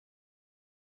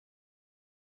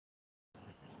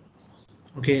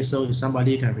Okay, so if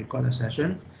somebody can record the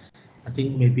session, I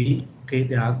think maybe, okay,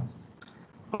 they are.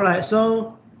 All right,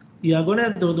 so you are going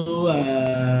to do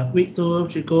week 2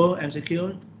 Chico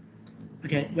MCQ.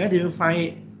 Okay, where do you find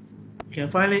it? You can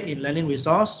find it in learning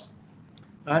resource,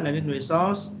 right? Learning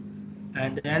resource,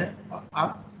 and then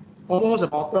almost at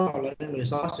the bottom of learning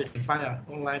resource, you can find an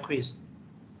online quiz.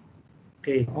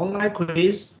 Okay, online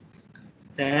quiz,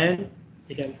 then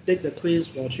you can take the quiz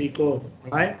for Chico,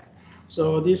 right?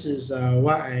 So this is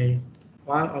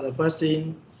one of the first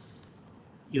thing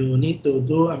you need to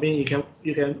do. I mean, you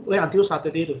can wait until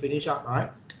Saturday to finish up, right?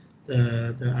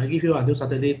 I give you until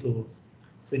Saturday to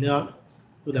finish up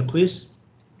do the quiz.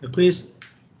 The quiz,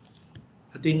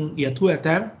 I think you have 2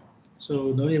 attempts,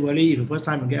 so don't worry if the first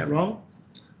time you get wrong.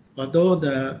 Although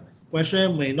the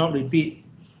question may not repeat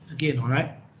again, all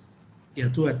right? You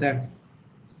have 2 attempts.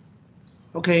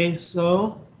 Okay,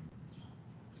 so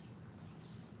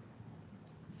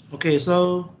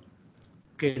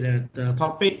the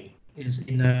topic is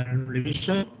in a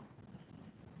revision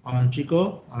on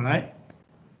Chico, all right?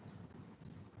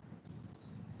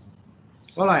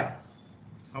 All right.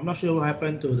 I'm not sure what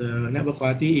happened to the network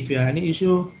quality. If you have any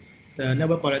issue, the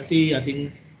network quality, I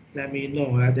think, let me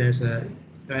know. Right? There's a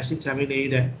message telling me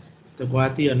that the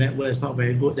quality of network is not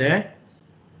very good there.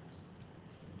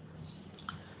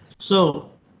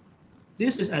 So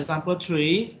this is example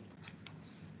 3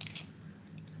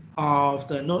 of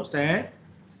the notes there.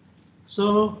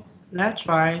 So let's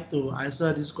try to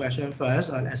answer this question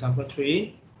first on example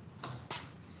 3.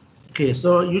 Okay,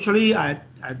 so usually I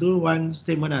do one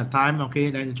statement at a time, okay,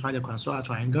 then try to construct a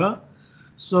triangle.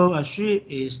 So a ship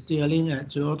is steering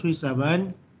at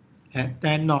 037 at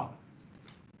 10 knots.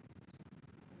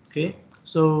 Okay,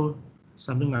 so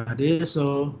something like this.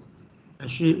 So a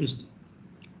ship is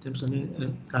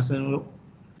doesn't look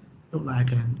like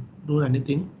I can do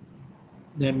anything.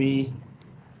 Let me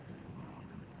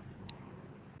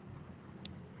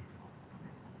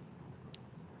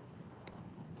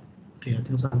okay, I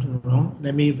think something wrong.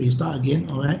 Let me restart again.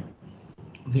 All right.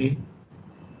 Okay.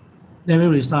 Let me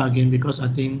restart again because I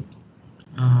think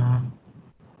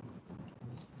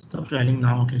stop sharing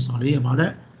now. Okay, sorry about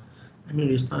that. Let me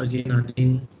restart again. I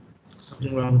think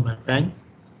something wrong with my pen.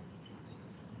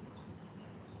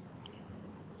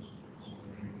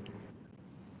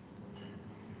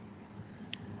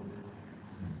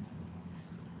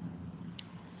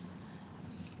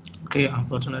 Okay,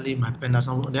 unfortunately my pen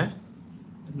doesn't work there.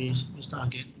 Let me restart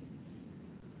again.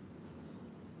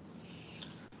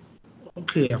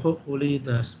 Okay, hopefully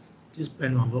this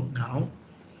pen will work now.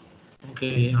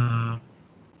 Okay,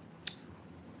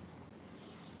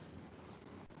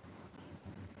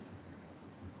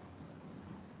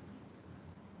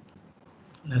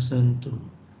 lesson 2.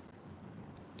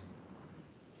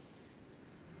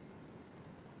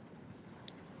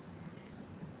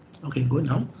 Okay, good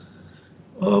now.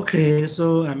 Okay,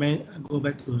 so I may go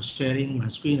back to sharing my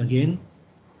screen again.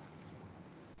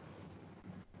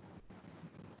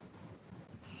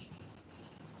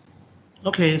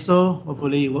 Okay, so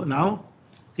hopefully it work now.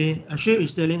 Okay, a ship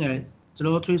is sailing at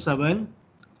 037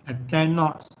 at 10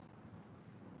 knots.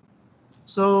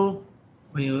 So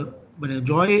when you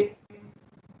draw it,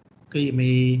 okay, you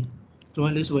may draw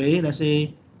it this way. Let's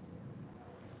say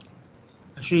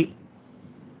a ship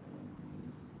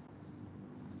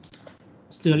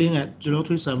steering at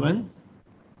 037.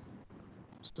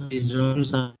 So it's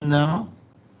 037 now,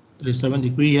 37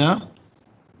 degree here.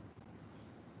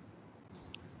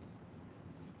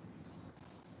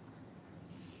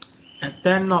 At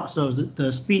 10 knots, so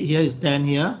the speed here is 10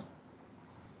 here.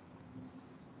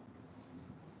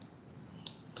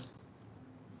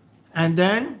 And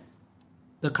then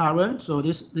the current, so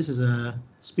this is a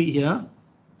speed here.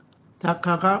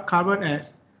 Current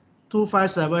at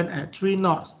 257 at 3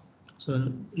 knots.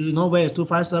 So you know where is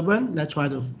 257? Let's try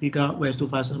to figure out where is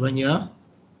 257 here.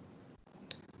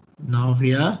 Now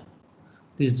here,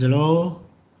 this 0,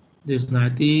 this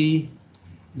 90,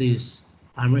 this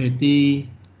 180,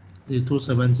 this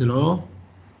 270.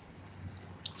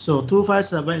 So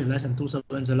 257 is less than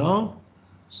 270.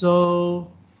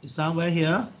 So it's somewhere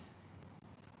here.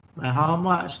 By how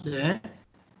much there?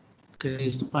 Okay,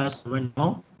 it's 257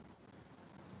 now.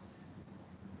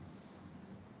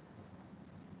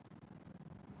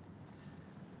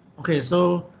 Okay,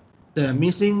 so the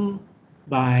missing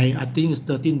by I think is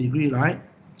 13 degree, right?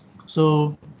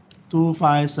 So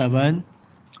 257.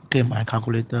 Okay, my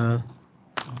calculator.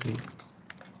 Okay,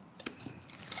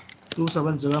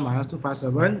 270 minus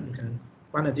 257. You can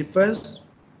find the difference.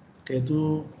 Okay,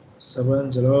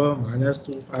 270 minus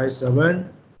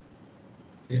 257.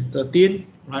 Okay, 13.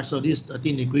 Right, so this is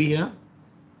 13 degree here.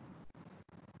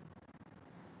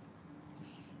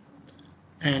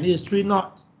 and it is 3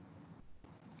 knots.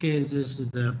 Okay, this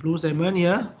is the blue segment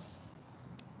here.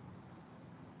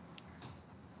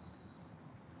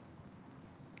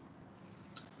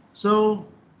 So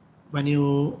when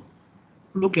you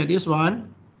look at this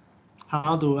one,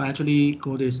 how to actually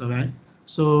go this, all right?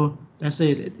 So let's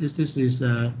say this is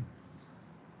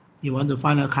you want to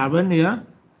find a carbon here.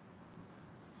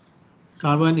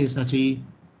 Carbon is actually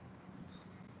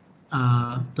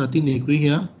 13 degree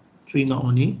here, 3 not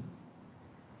only,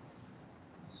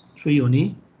 3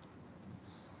 only,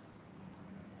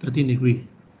 13 degree.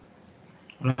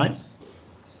 All right.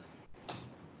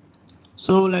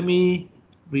 So let me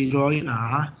redraw it,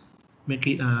 make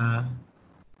it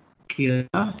clear.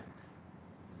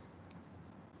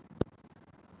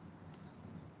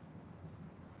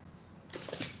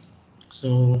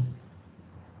 So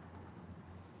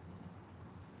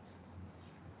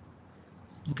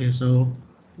okay, so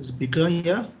this is bigger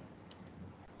here.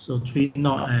 So 3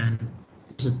 knot and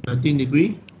this is 13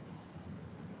 degree.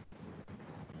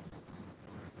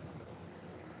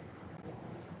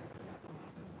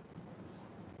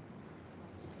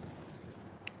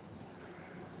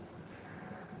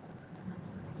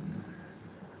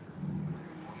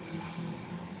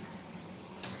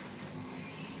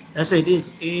 Let's say this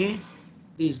is A,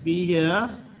 this is B here.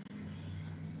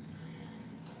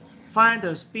 Find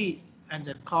the speed and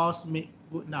the cosmic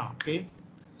good now, okay?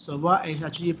 So what is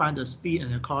actually find the speed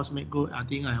and the cosmic good? I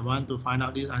think I want to find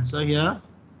out this answer here.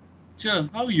 Sure,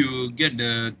 how you get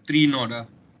the 3 knot?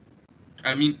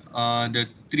 I mean, the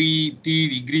 3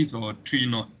 degrees or 3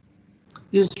 knot?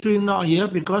 This 3 knot here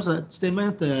because the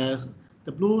statement,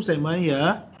 the blue segment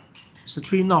here is a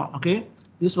 3 knot, okay?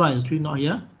 This one is 3 knot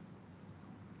here.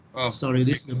 Oh. Sorry,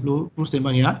 this is the blue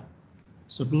segment here.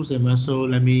 So blue segment, so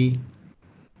let me,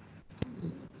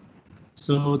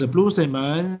 so the blue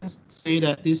segment say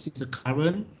that this is a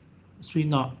current 3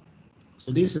 knot.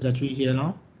 So this is a 3 here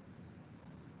now.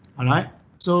 All right.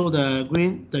 So the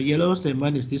green, the yellow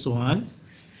segment is this one.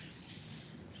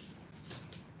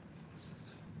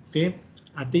 Okay.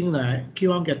 I think that keep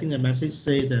on getting the message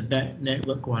say the bad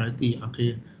network quality.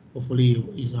 Okay. Hopefully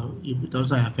it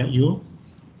doesn't affect you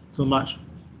too much.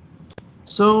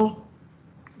 So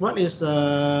what is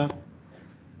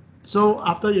so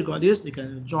after you got this, you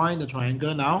can join the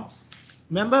triangle now.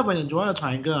 Remember when you join the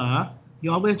triangle,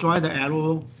 you always join the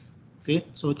arrow. Okay,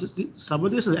 so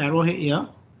suppose this is arrowhead here.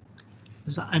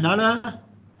 There's another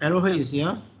arrowhead is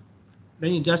here.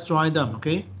 Then you just join them.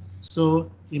 Okay,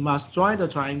 so you must join the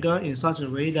triangle in such a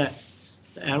way that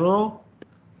the arrow,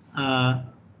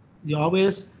 you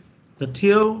always the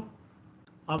tail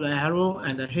of the arrow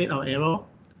and the head of arrow,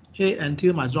 head and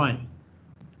tail must join.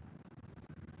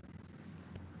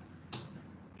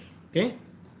 Okay,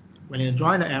 when you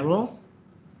join the arrow,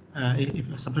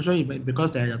 especially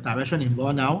because there's a direction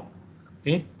involved now,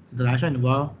 okay, the direction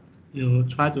involved, you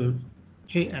try to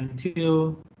hit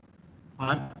until,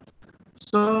 right?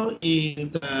 So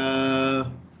if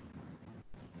the,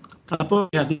 suppose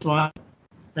you have this one,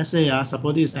 let's say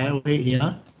suppose this arrowhead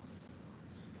here,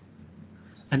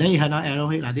 and then you have an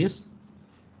arrowhead like this,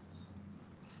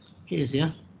 here is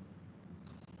here.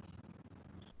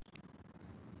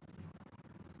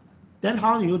 Then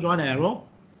how do you draw the arrow?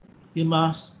 You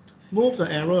must move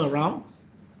the arrow around.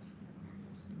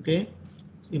 Okay,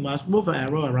 you must move the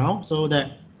arrow around so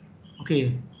that,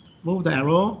 okay, move the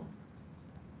arrow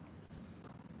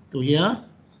to here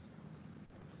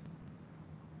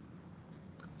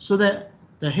so that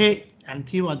the head and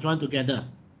tail are joined together,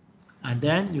 and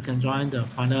then you can join the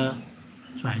final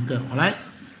triangle. All right,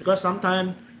 because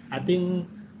sometimes I think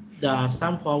there are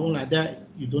some problem like that,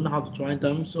 you don't know how to join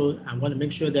them, so I want to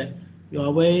make sure that you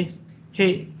always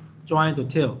head join the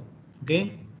tail.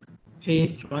 Okay,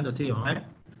 head join the tail. All right,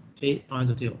 head join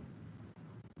the tail.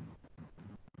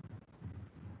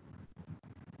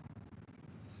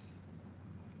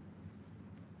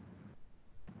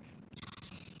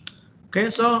 Okay,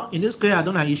 so in this case I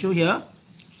don't have issue here.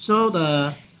 So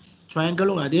the triangle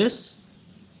look like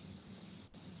this.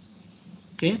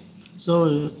 Okay,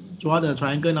 so draw the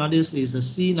triangle now. This is a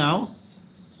C now.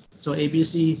 So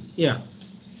ABC here.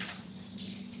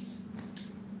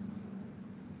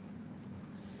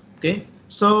 Okay,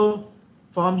 so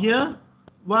from here,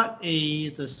 what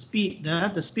is the speed?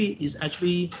 The speed is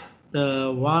actually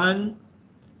the one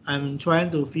I'm trying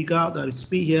to figure out the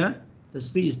speed here. The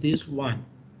speed is this one.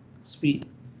 Speed.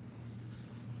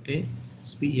 Okay,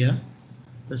 speed here.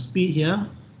 The speed here.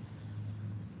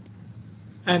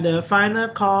 And the final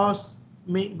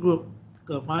cosmic group.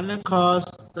 The final cos,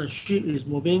 the ship is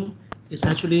moving, is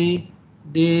actually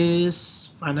this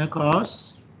final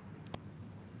cos.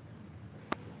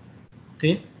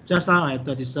 Okay, just now at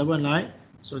 37, right?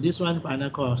 So this one final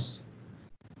cost.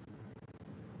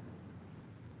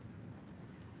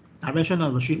 Direction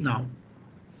of the ship now.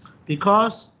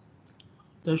 Because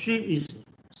the ship is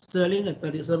steering at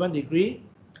 37 degrees,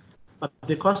 but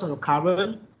because of the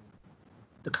current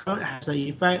has an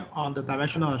effect on the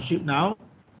direction of the ship now.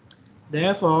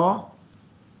 Therefore,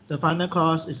 the final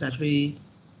cost is actually,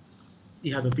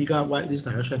 you have to figure out what this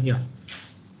direction here.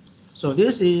 So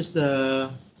this is the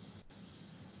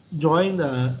drawing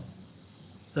the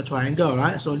triangle,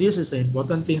 right? So this is the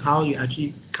important thing, how you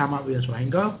actually come up with a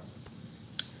triangle.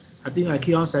 I think I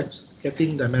keep on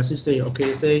getting the message there,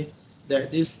 okay, say that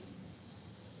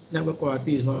this network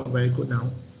quality is not very good now.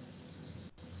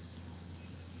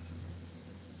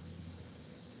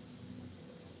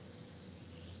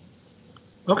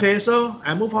 Okay, so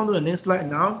I move on to the next slide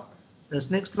now.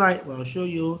 This next slide will show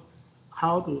you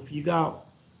how to figure out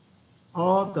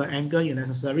all the angle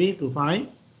necessary to find.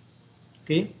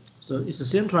 Okay, so it's the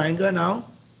same triangle now.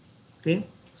 Okay,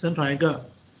 same triangle.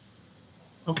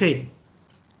 Okay,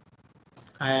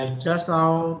 I have just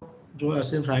now draw a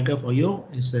same triangle for you.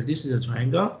 Instead, this is a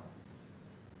triangle.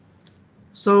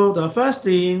 So the first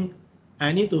thing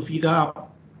I need to figure out,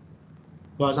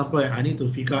 for example, I need to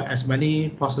figure out as many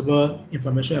possible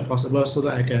information as possible so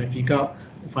that I can figure out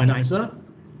the final answer.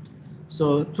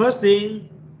 So first thing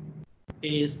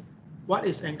is, what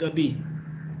is angle B?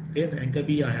 Okay, the angle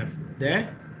B I have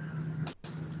there.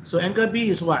 So angle B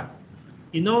is what?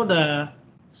 You know the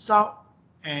south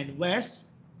and west.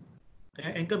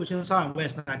 Okay, angle between south and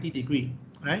west 90 degrees,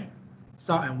 right?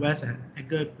 South and west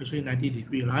angle between 90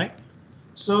 degrees, right?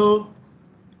 So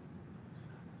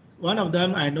one of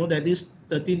them, I know that this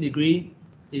 13 degree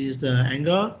is the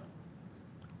angle.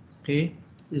 Okay,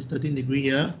 this 13 degree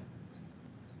here.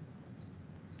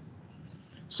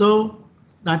 So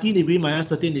 90 degree minus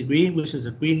 13 degree, which is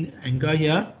the green angle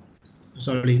here.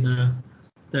 Sorry,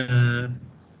 the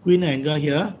green angle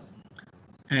here.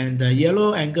 And the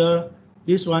yellow angle,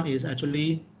 this one is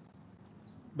actually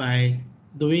by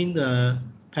doing the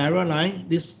parallel line,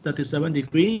 this 37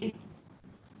 degree.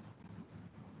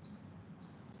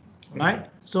 Right,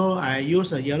 so I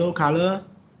use a yellow color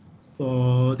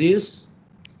for this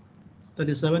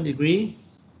 37 degree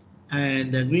and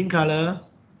the green color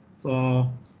for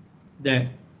that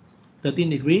 13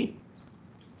 degree.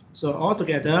 So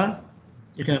altogether,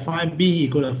 you can find B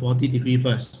equal to 40 degree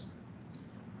first.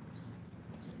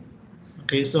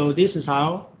 Okay, so this is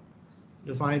how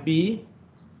you find B.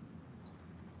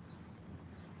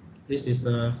 This is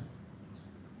the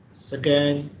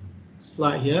second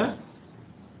slide here.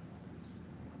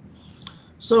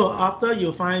 So after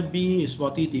you find B is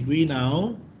 40 degree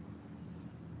now,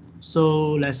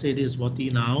 so let's say this is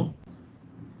 40 now.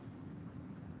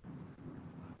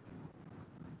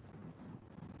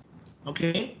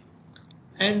 Okay,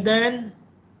 and then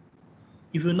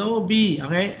if you know B,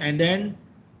 okay, and then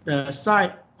the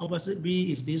side opposite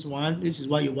B is this one. This is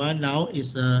what you want now,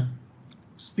 is a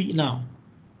speed now,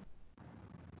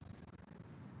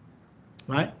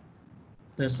 right?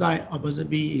 The side opposite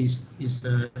B is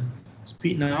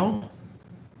speed now.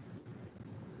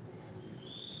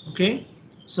 Okay,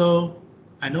 so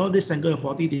I know this angle is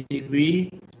 40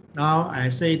 degree. Now I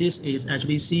say this is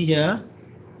actually C here.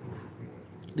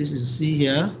 This is C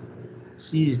here.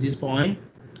 C is this point,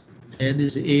 and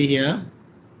this is A here.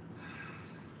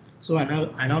 So I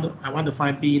want to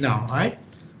find B now, right?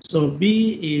 So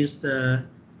B is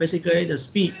basically the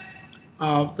speed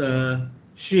of the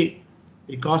ship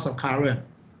because of current.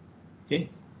 Okay,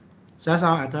 so that's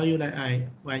how I tell you that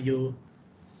when you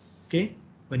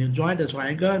join the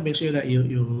triangle, make sure that you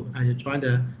join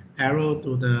the arrow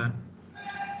to the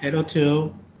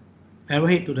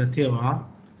arrowhead to the tail,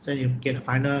 so you get a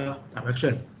final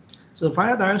direction. So the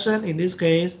final direction in this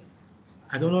case,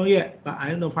 I don't know yet, but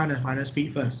I need to find the final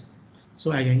speed first.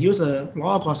 So I can use a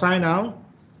law of cosine now.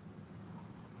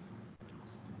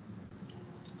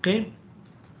 Okay,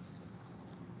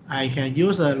 I can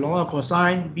use a law of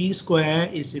cosine. B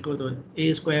squared is equal to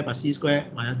A squared plus C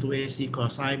squared minus 2AC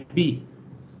cosine B.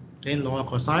 Okay, law of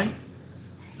cosine.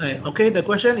 Okay, the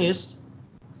question is,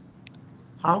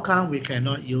 how come we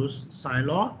cannot use sine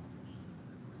law?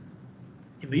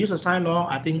 If we use a sine law,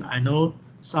 I think I know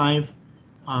sine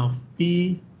of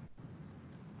B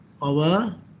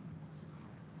over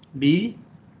B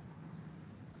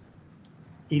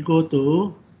equal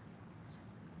to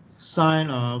sine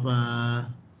of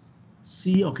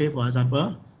C, okay, for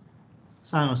example,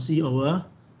 sine of C over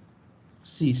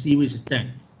C, which is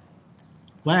 10.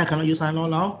 Why I cannot use sine law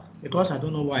now? Because I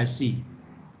don't know what is C.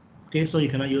 Okay, so you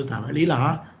cannot use directly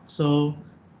lah. So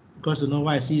because you know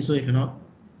what is C, so you cannot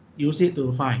use it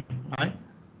to find, right?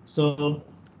 So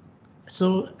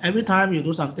every time you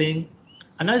do something,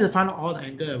 unless you find out all the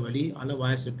angle already,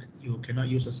 otherwise you cannot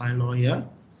use the sine law here.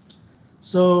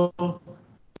 So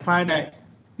find that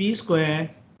b squared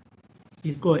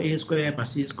equal a squared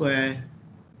plus c squared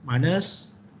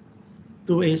minus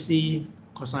 2ac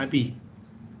cosine b.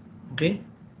 Okay.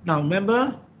 Now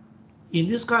remember, in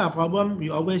this kind of problem,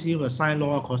 you always use a sine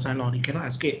law or cosine law. You cannot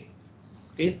escape.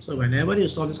 Okay. So whenever you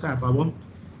solve this kind of problem,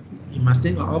 you must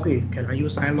think of, okay, can I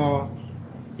use sine law?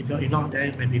 If you're not, then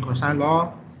it may be cosine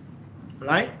law.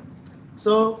 Right?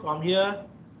 So from here,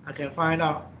 I can find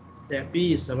out that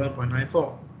b is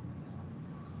 7.94.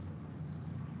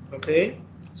 Okay,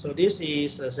 so this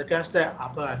is the second step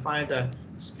after I find the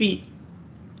speed.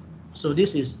 So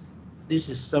this is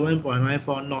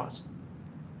 7.94 knots.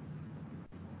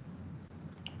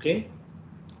 Okay,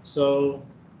 so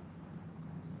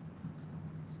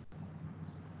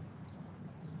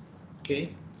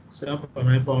okay,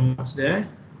 7.94 knots there.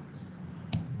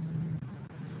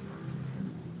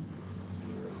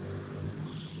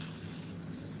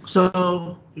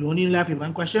 So we only left with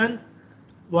one question.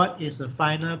 What is the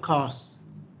final cost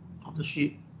of the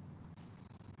ship?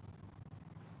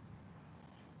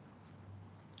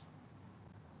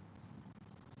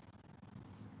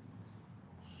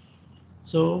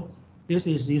 So this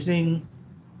is using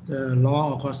the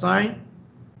law of cosine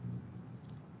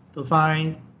to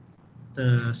find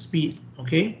the speed.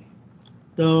 Okay,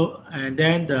 so and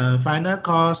then the final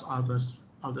cost of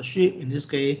the ship, in this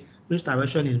case, which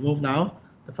direction is moved now,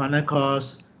 the final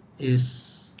cost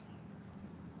is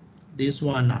this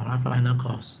one now, our final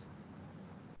cost.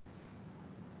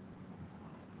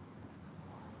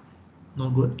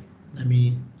 No good. Let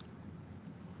me,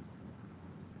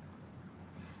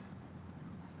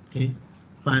 okay,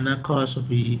 final cost will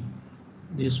be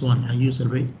this one. I use the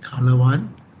red color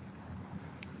one.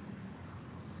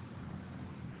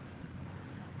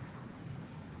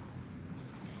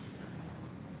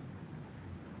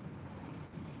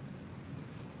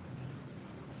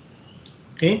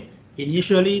 Okay,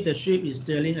 initially the ship is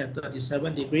sailing at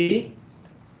 37 degrees.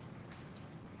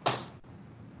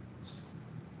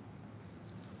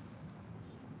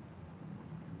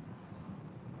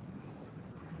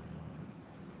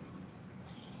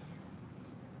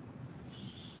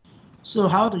 So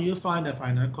how do you find the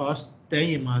final cost? Then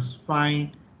you must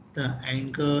find the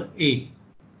angle A.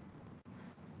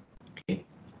 Okay,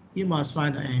 you must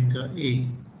find the angle A.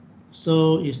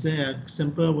 So is there a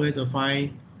simple way to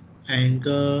find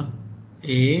angle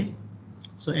A?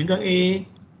 So angle A,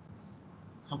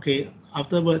 okay,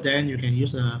 afterward then you can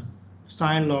use a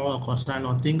sine law or cosine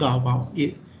law. Think about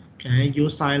it. Can I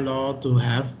use sine law to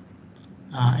have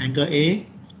angle A?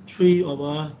 3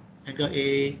 over angle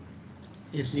A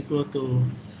is equal to,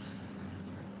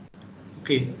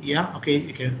 okay, yeah, okay,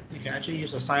 you can actually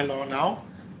use a sine law now.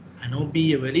 I know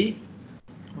B already.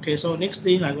 Okay, so next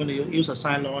thing I'm going to use a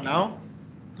sine law now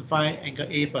to find angle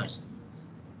A first.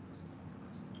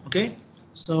 Okay,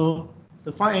 so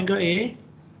to find angle A,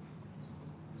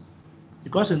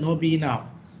 because we know B now.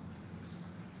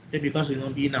 Okay, because we know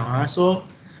B now. So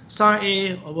sine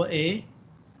A over A,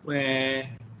 where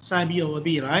sine B over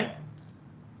B, right?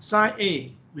 Sine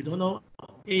A, we don't know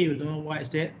A, we don't know what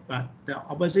is it, but the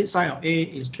opposite side of A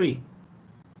is 3.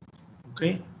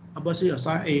 Okay, opposite of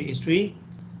sine A is 3.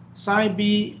 Sine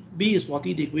B, B is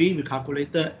 40 degrees, we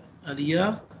calculated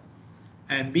earlier,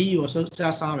 and B also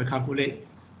just now we calculate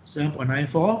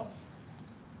 7.94.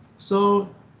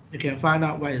 So you can find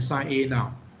out what is sine A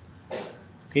now.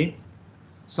 Okay,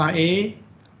 sine A,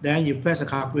 then you press the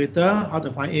calculator. How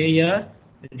to find A here?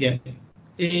 You get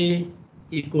A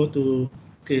equal to,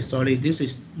 okay, sorry, this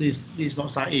is not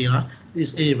sine A, huh?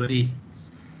 This is A already.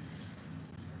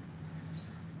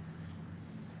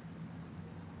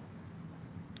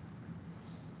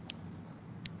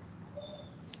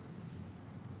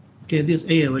 Okay, this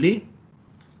is A already.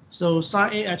 So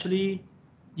sine A actually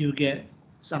you get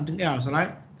something else,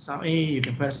 right? Sine A, you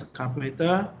can press the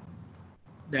calculator.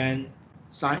 Then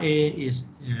sine A is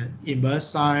inverse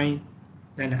sine,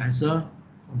 then the answer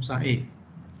from sine A.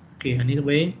 Okay,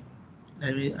 anyway,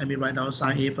 let me write down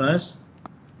sine A first.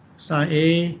 Sine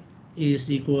A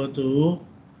is equal to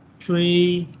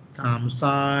 3 times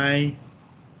sine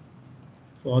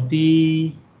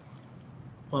 40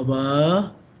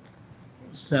 over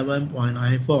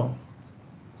 7.94.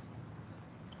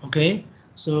 Okay,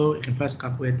 so you can press the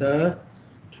calculator.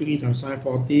 3 times sine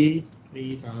 40,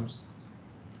 3 times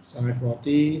sine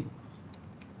 40,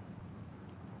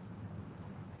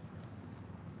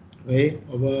 okay,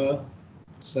 over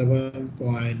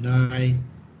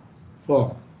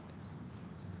 7.94.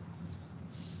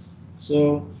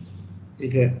 So you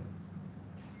get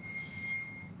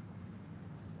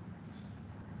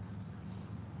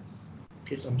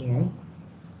Okay, something wrong.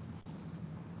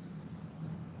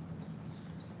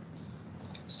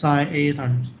 Sine A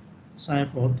times sine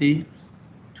 40,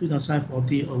 2 times sine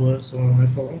 40 over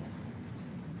 794.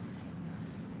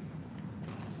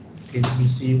 Okay, let me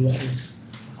see what is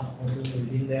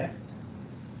in there.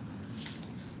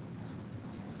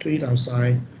 3 times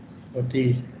sine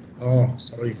 40. Oh,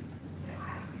 sorry.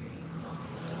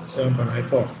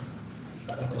 7.94.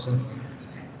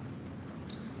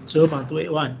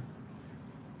 0.281.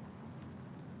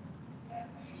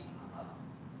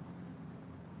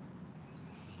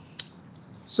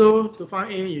 So to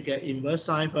find A, you get inverse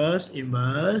sine first.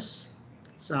 Inverse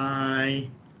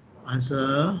sine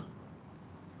answer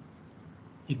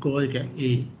equal, you get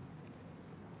A.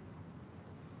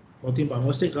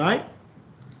 14.06, right?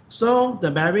 So the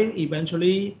bearing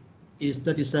eventually is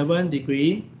 37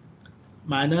 degree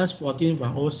minus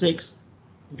 14.06,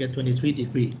 you get 23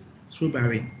 degree through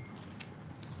bearing.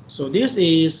 So this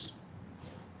is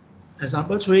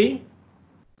example 3.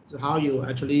 So how you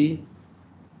actually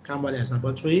come up with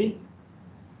example 3.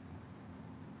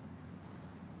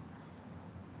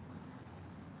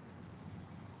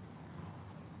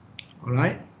 All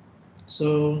right.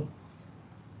 So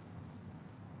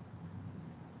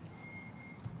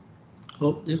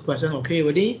hope this question okay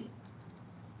already.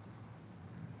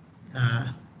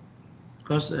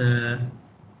 Because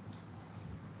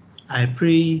I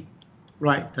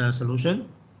pre-write the solution,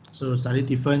 so slightly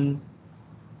different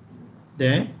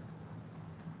there.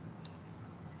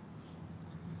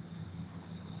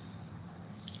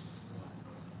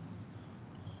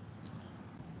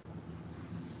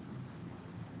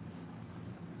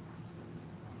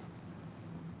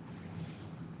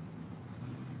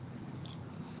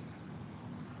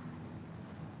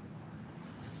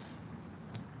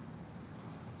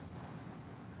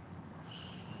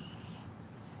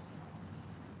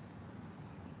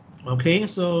 Okay,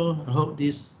 so I hope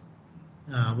this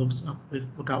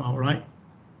work out all right.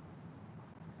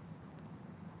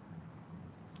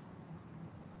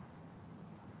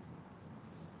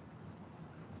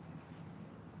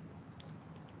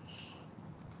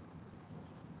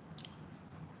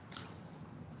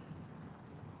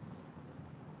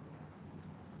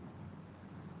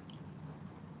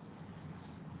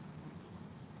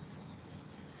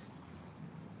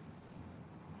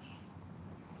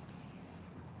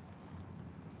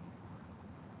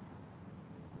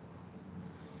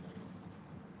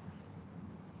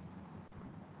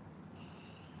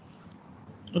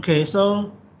 Okay,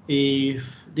 so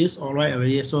if this all right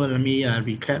already, so let me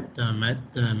recap the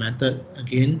method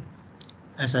again.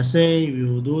 As I say, we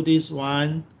will do this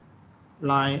one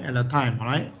line at a time, all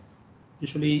right?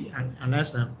 Usually,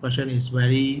 unless the question is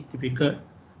very difficult,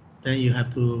 then you have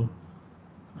to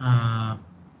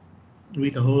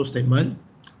read the whole statement.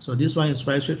 So this one is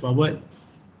very straightforward.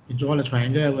 You draw the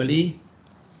triangle early,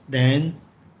 then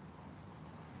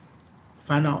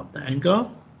find out the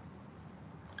angle.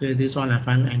 Okay, this one I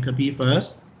find angle B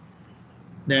first.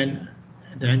 Then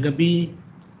the angle B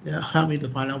help me to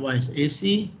find out what is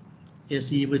AC.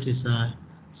 AC, which is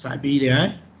side B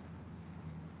there.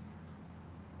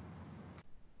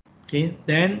 Okay,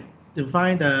 then to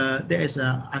find there is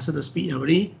answer the speed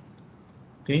already.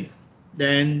 Okay,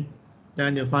 then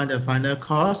you find the final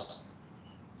cost.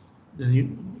 Then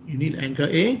you need angle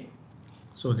A.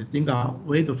 So they think of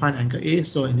way to find angle A.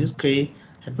 So in this case,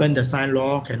 happen the sine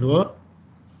law can work.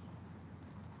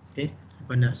 Okay,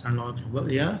 happen the sine law can work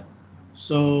here.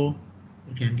 So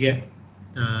you can get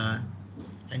the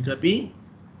angle B,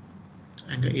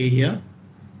 angle A here.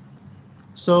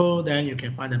 So then you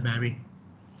can find the bearing.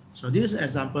 So this is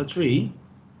example 3.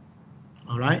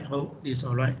 All right, hope this is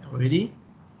all right already.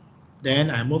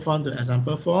 Then I move on to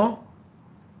example 4.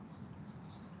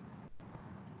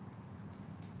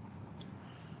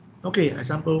 Okay,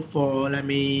 example 4, let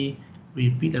me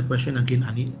repeat the question again.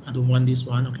 I don't want this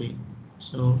one. Okay,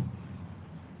 so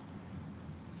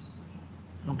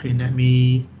okay, let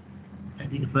me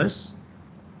edit first.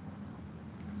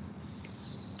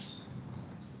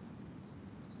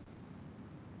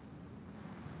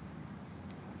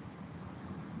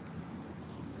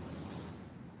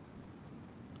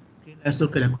 Okay, let's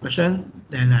look at the question.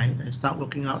 Then I start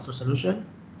working out the solution.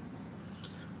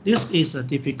 This is a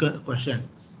difficult question.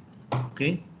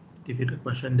 Okay, difficult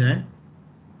question there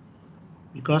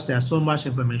because there's so much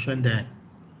information there.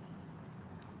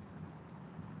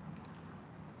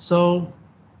 So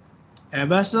a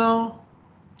vessel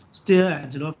still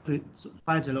at 050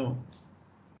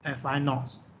 at 5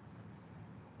 knots.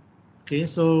 Okay,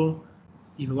 so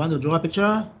if you want to draw a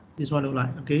picture, this one look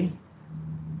like, okay,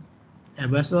 a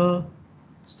vessel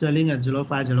sailing at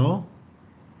 050.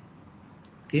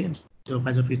 Okay,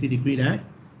 50 degree there.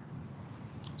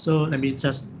 So let me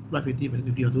just write 50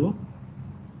 degree or 2.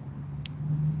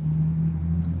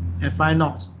 And 5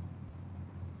 knots.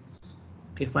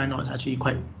 Okay, 5 knots is actually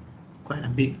quite a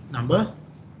big number.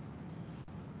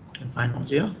 And 5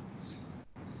 knots here.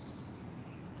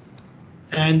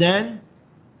 And then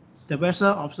the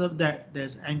vessel observed that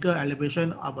there's angle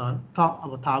elevation of a top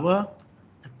of a tower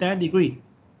at 10 degree.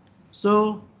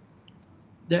 So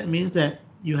that means that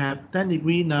you have 10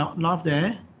 degree now north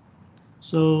there.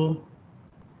 So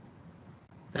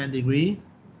 10 degree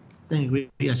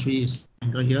actually is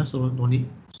angle here, so no need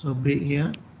so big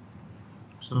here.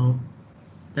 So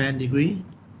 10 degree.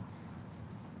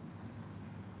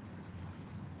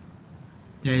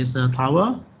 There is a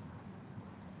tower.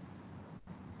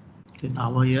 Okay,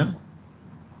 tower here.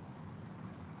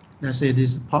 Let's say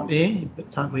this is port A,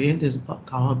 top A, this is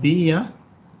tower B here.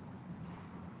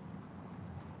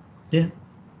 Yeah,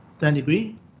 10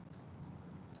 degree.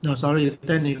 No, sorry,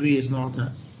 10 degree is not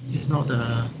the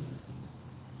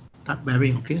that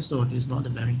bearing. Okay, so it's not the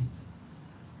bearing.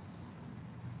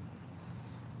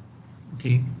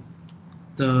 Okay,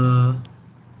 the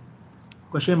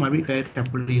question might be very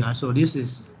carefully. So this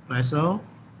is vessel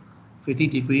 50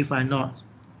 degree 5 knots.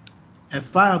 At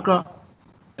 5 o'clock,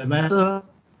 the vessel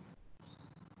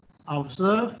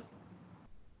observed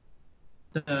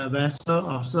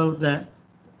that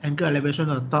angle elevation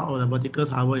of the top of the vertical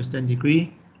tower is 10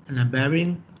 degree and the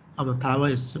bearing of the tower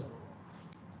is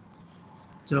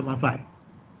 0.15.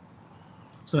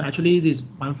 So actually this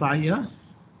 1.5 here.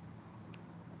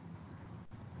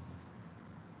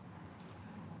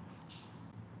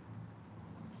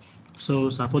 So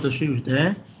suppose the ship is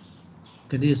there.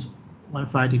 Okay, this is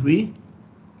 1.5 degree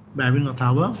bearing of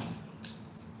tower.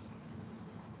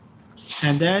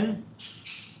 And then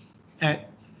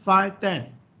at 5:10,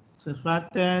 so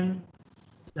 5:10,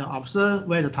 the observe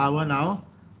where the tower now.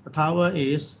 The tower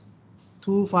is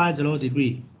 250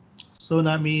 degree. So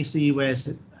let me see where is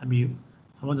it. I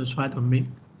want to try to make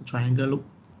the triangle look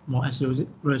more as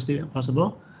realistic as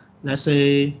possible. Let's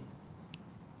say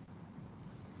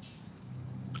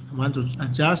I want to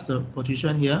adjust the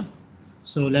position here.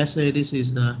 So let's say this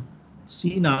is the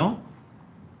C now.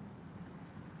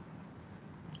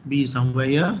 B is somewhere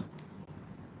here.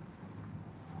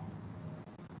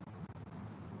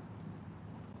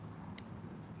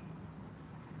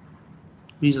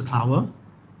 B is a tower.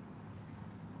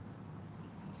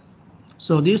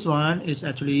 So this one is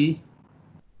actually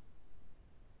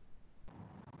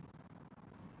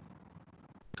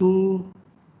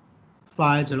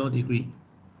 250 degree.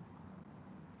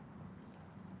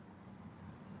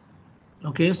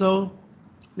 Okay, so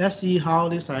let's see how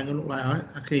this triangle look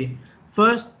like. Okay,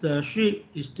 first the ship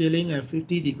is steering at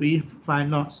 50 degree 5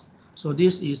 knots. So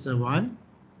this is the one,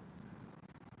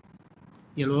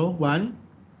 yellow one,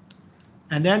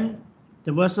 and then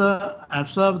the vessel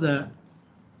observe the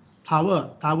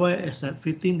tower. Tower is at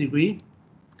 15 degree.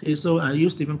 Okay, so I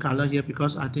use different color here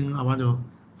because I think I want to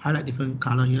highlight different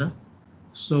color here.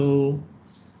 So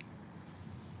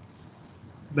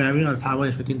bearing of the tower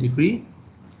is 15 degree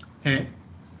at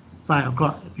 5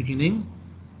 o'clock beginning.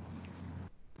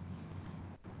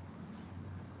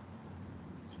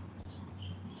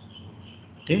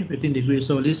 Okay, 15 degrees.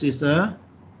 So this is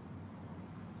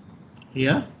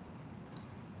here,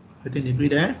 15 degree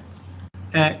there.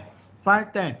 At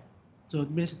 5:10, so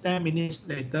it means 10 minutes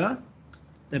later,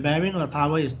 the bearing of the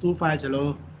tower is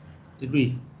 250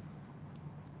 degree.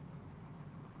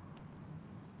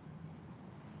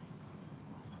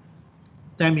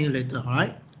 Ten minutes later, all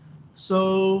right?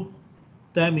 So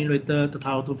 10 minutes later, the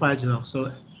tower 250.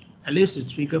 So at least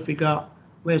it's figure out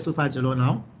where is 250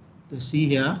 now. The C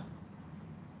here,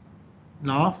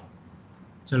 north,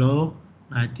 0,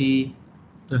 90,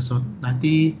 so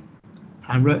 90,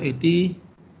 180,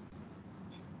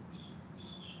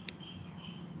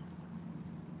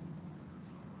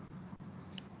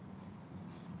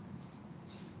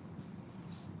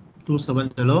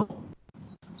 270.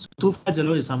 So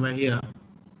 250 is somewhere here.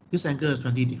 This angle is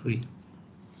 20 degree.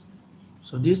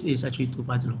 So this is actually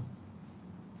 250.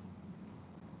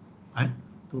 Right?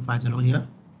 250 here.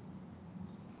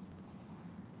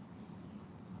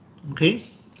 Okay,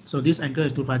 so this angle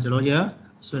is 250 here.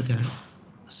 So you can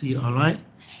see, all right,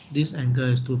 this angle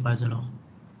is 250.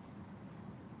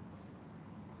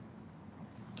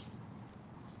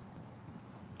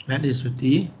 That is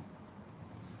 50.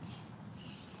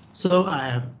 So I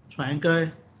have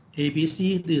triangle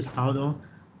ABC. This is how to.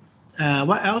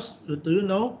 What else do you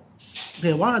know?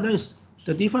 Okay, one of them is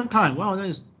the different time. One of them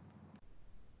is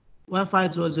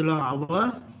 1500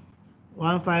 hour,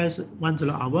 1510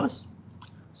 hours.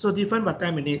 So different by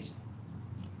 10 minutes.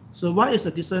 So what is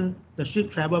the distance the ship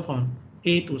travel from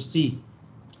A to C?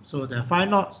 So there are 5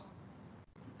 knots.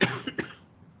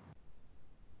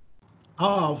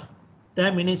 Out of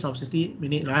 10 minutes of 60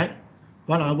 minutes, right?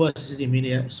 1 hour 60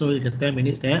 minutes. So you get 10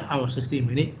 minutes there out of 60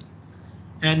 minutes.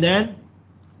 And then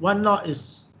 1 knot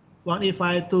is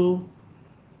 1852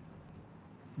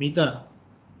 meter.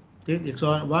 Okay,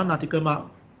 so 1 nautical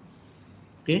mile.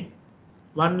 Okay,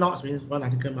 1 knot means 1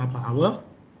 nautical mile per hour.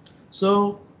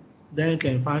 So then you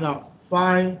can find out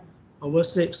 5 over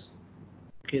 6.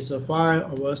 Okay, so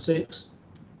 5 over 6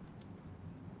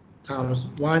 times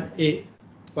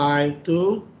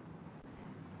 1852.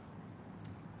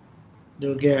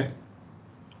 You'll get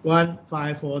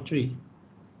 1543.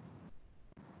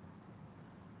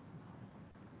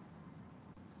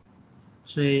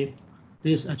 So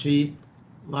this is actually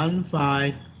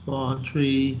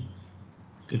 1543.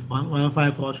 Okay,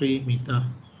 1543 meter.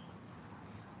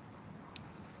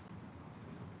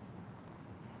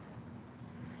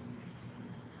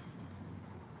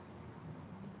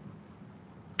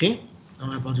 Okay,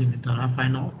 1543 meter.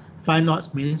 5 knots. 5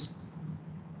 knots means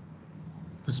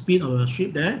the speed of the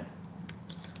ship there.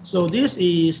 So this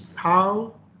is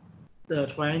how the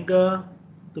triangle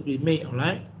to be made, all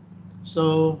right?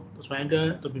 So the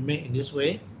triangle to be made in this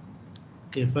way.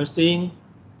 Okay, first thing,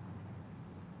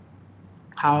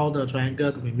 how the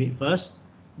triangle to be made first.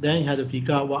 Then you have to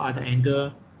figure out what are the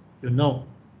angle you know.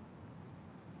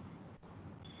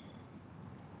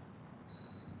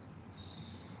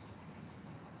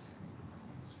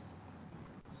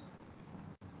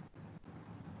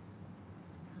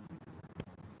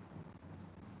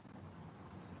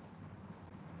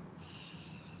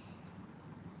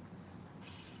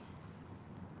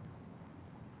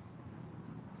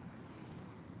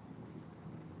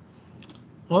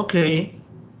 Okay,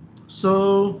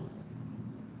 so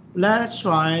let's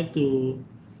try to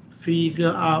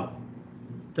figure out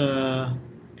the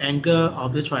angle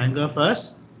of the triangle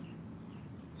first.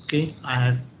 Okay, I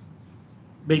have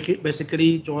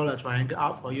basically draw a triangle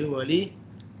out for you already,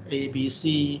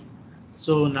 ABC.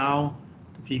 So now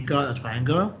to figure out a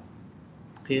triangle.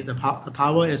 Okay, the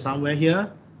tower is somewhere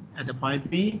here at the point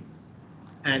B,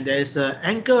 and there is an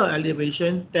angle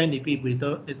elevation 10 degrees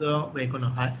later we're going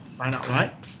to find out,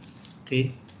 right?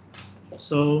 Okay,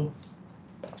 so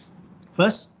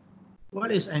first, what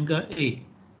is angle A?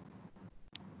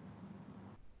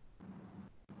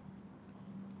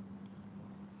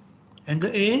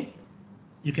 Angle A,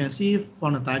 you can see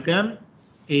from the diagram,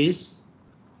 is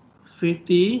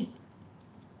 50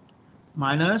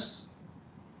 minus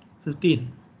 15,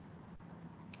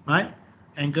 right?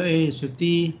 Angle A is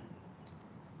 50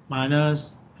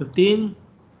 minus 15,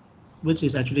 which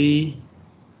is actually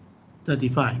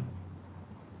 35.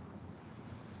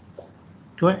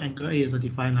 Correct, angle A is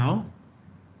 35 now.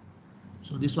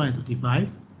 So this one is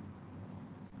 35.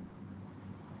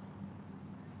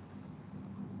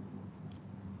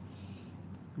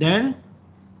 Then,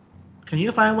 can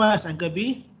you find what is angle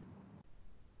B?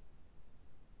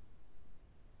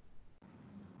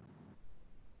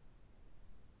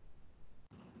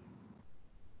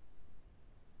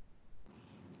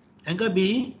 Angle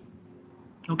B,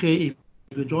 okay, if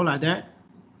you draw like that,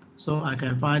 so I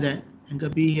can find that angle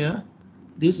B here,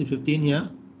 this is 15 here,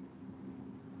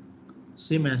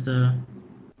 same as the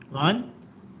one.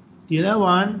 The other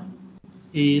one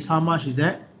is how much is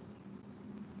that?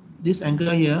 This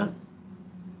angle here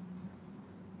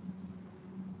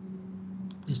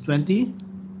is 20,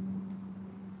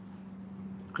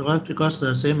 because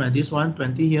the same as this one,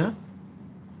 20 here.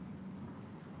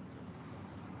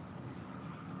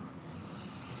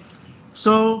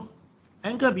 So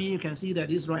angle B, you can see that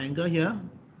this right angle here,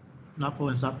 north pole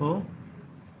and south pole.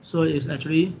 So it's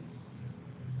actually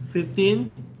 15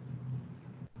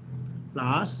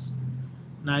 plus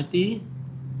 90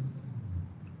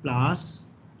 plus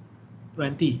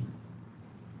 20.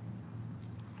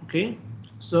 Okay,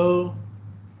 so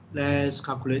let's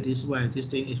calculate this way. This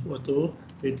thing is equal to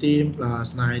 15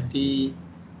 plus 90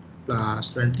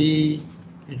 plus 20.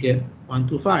 You get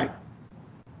 125.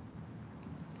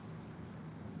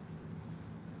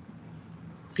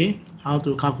 Okay, how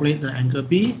to calculate the angle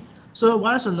B? So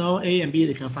once you know A and B,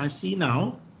 you can find C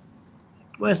now.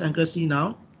 Where is angle C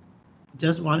now?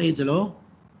 Just 180.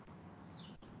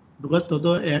 Because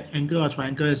total angle of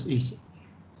triangle is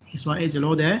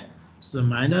 180 there. So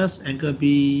minus angle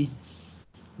B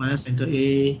minus angle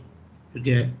A, you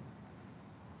get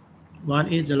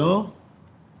 180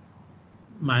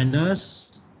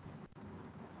 minus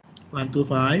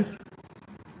 125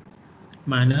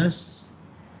 minus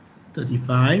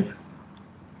 35.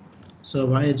 So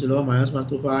 180 minus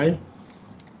 125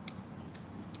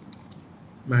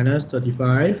 minus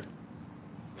 35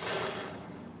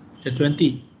 get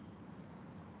 20.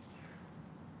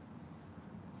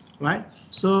 Right?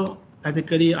 So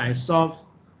practically I solve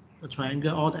the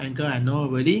triangle, all the angle I know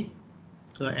already.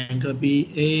 So angle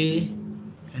BA,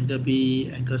 angle B,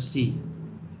 angle C.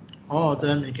 All of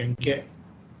them you can get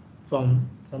from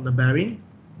the bearing.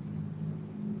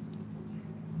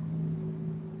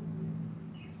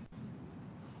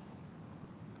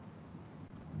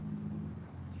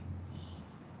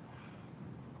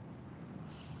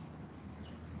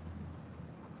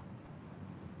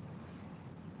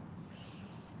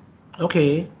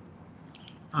 Okay.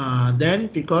 Then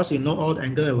because you know all the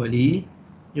angle already,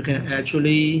 you can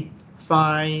actually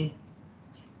find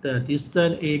the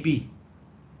distance AB.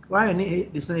 Why I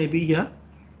need distance AB here?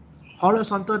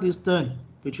 Horizontal distance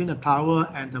between the tower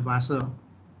and the vessel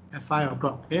at 5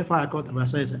 o'clock. Okay, 5 o'clock the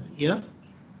vessel is here.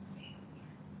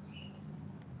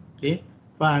 Okay,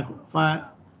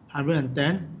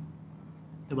 510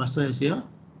 the vessel is here.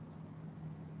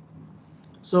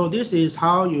 So this is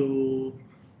how you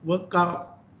work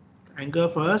out the angle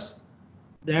first.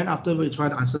 Then after we try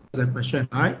to answer the question,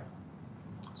 right?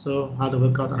 So how to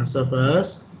work out the answer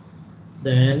first,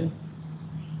 then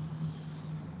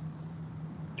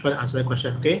try to answer the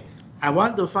question. Okay, I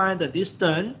want to find the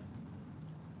distance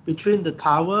between the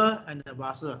tower and the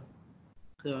vessel.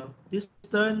 The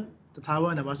distance, the tower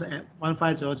and the vessel at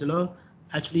 1500.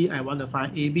 Actually, I want to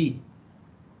find AB.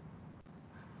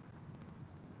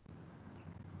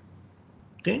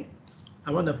 Okay,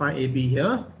 I want to find AB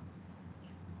here.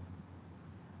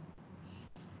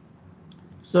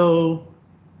 So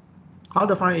how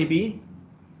to find AB?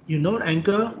 You know the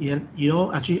angle, you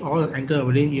know actually all the angle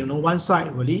already, you know one side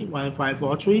already,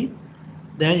 1543.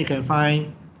 Then you can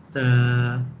find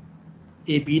the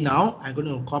AB now. I'm going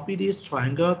to copy this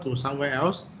triangle to somewhere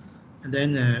else and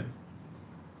then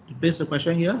paste the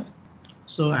question here.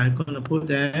 So I'm going to put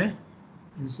there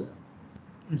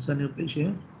inside new page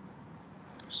here.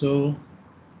 So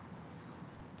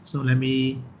let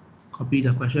me copy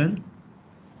the question.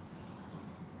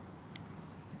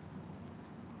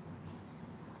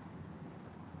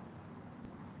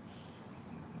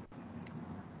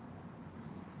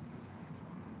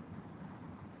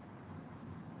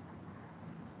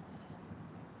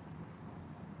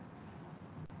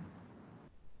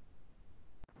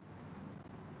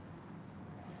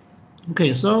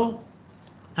 Okay, so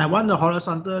I want the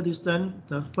horizontal distance,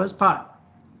 the first part.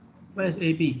 Where is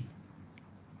AB?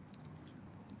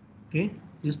 Okay,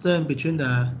 distance between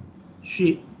the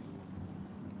ship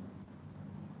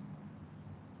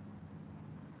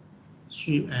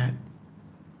at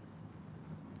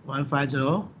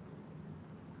 150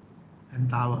 and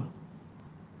tower.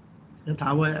 The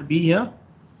tower at B here.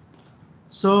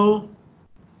 So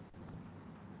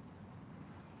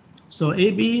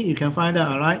AB you can find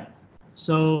out, all right?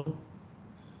 So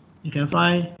you can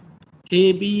find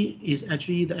AB is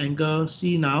actually the angle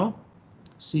C now.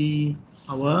 C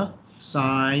our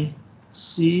sine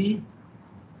C.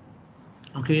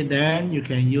 Okay, then you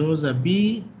can use a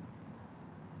B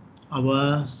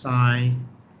our sine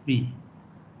B.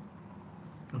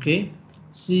 Okay,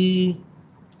 C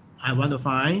I want to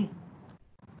find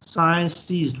sine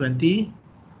C is 20.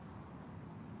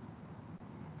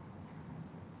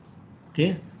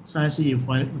 Okay, sine C you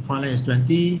find is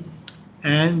 20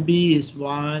 and B is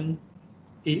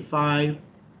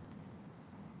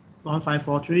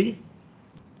 1543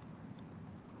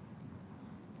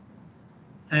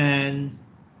 and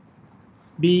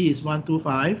B is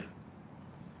 125.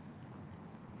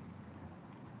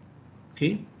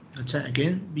 Okay, let's check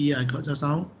again. B I got just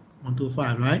now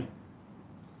 125, right?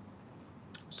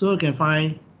 So you can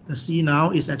find the C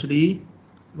now is actually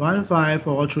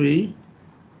 1543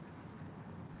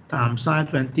 times sine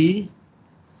 20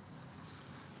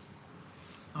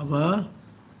 over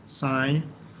sine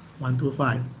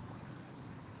 125.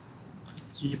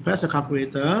 So you press the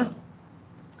calculator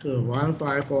to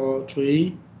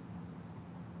 1543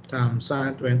 times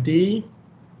sine 20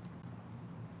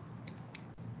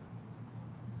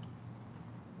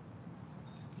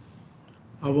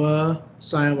 over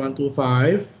sine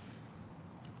 125.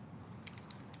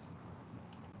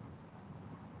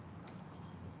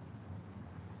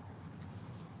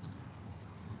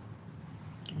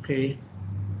 Okay,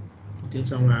 I think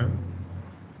somewhere.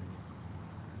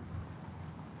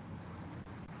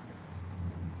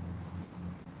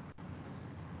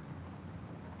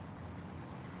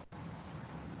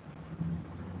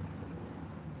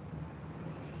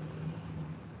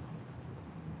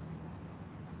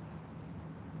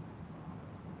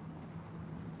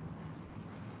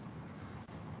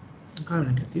 Kind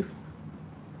of negative.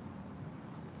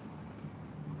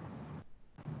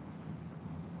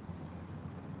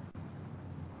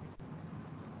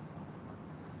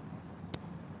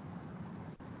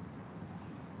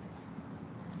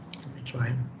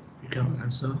 try figure out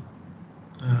answer.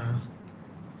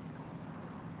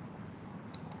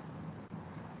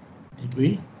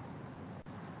 Degree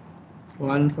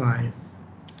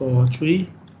 1543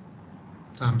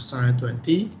 times sine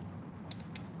 20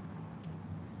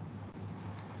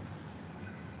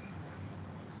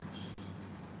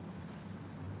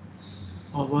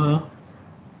 over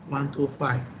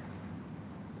 125.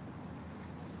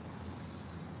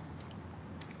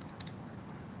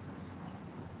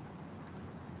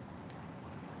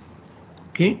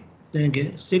 Okay, then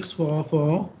again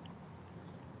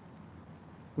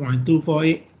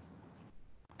 644.248.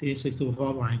 Okay,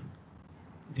 644.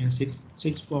 Again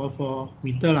 644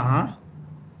 meter lah.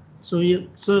 So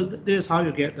this is how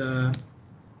you get the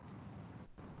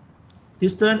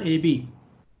distance AB.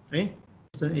 Okay,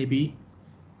 distance AB.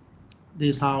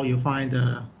 This is how you find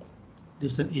the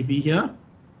distance AB here.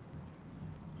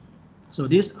 So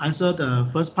this answer the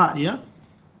first part here.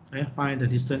 Okay, find the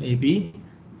distance AB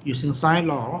using sine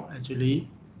law actually.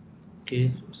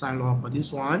 Okay, sine law for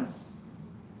this one.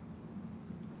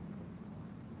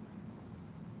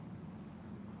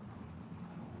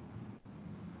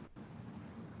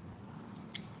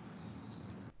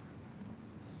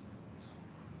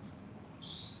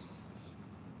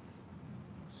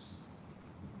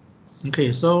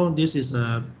 Okay, so this is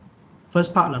the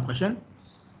first part of the question.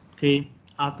 Okay,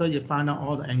 after you find out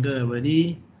all the angle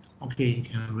already, okay, you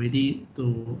can ready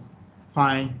to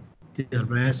find the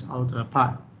rest of the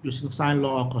part using sine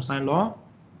law or cosine law.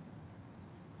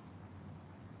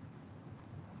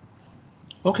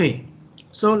 Okay,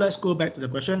 so let's go back to the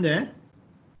question there.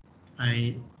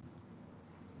 I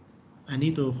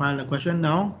need to find the question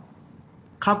now.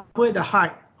 Calculate the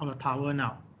height of the tower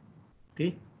now.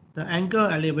 Okay, the angle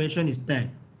elevation is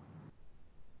 10.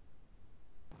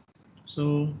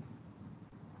 So,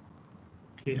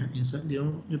 okay, I insert the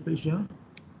new page here.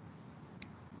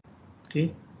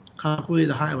 Okay, calculate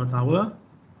the height of a tower.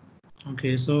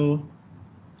 Okay, so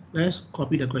let's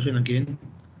copy the question again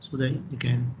so that you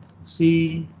can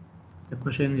see the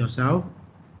question yourself.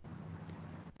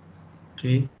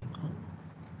 Okay.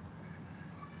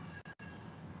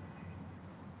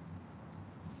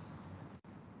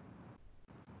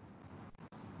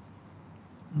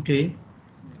 Okay.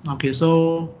 Okay,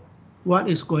 so what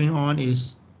is going on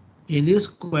is in this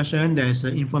question there's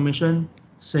information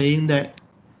saying that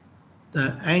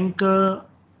the angle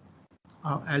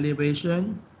of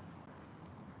elevation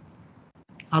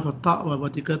of the top of a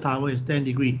vertical tower is 10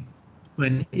 degrees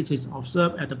when it is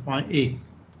observed at the point A.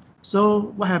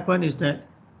 So what happened is that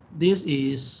this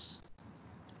is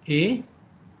A.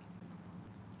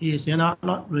 Is not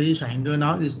really triangle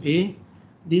now, is A.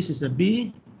 This is a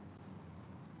B,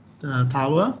 the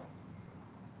tower.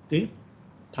 Okay,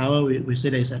 tower we say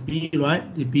there is a B,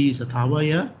 right? The B is a tower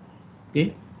here.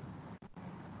 Okay,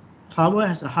 tower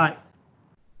has a height.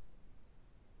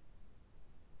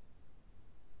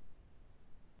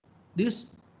 This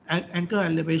angle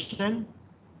elevation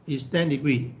is 10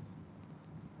 degrees.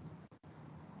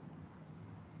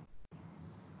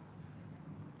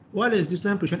 What is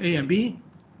distance between A and B?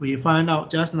 We find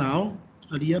out just now.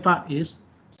 Earlier part is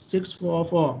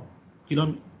 644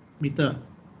 kilometer.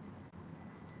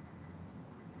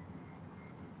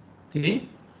 Okay,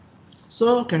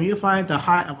 so can you find the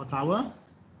height of a tower?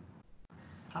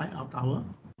 Height of tower.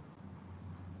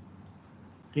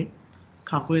 Okay,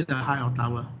 calculate the height of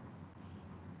tower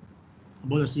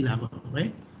above the sea level.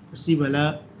 Right, the sea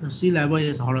level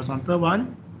is a horizontal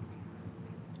one.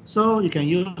 So you can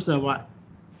use the what?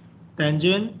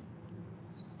 Tangent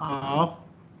of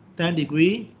 10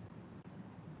 degree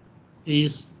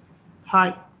is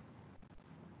height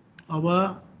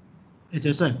over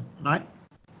adjacent, right?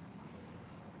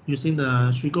 Using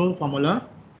the trigo formula,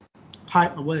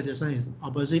 height over adjacent is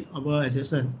opposite over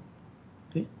adjacent.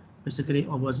 Okay, basically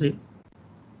opposite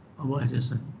over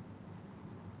adjacent.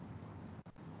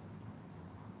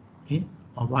 Okay,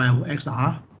 or y over x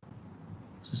are.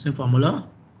 It's the same formula.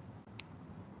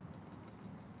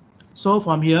 So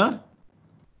from here,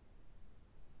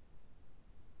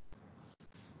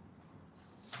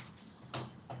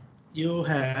 you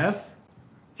have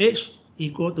h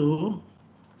equal to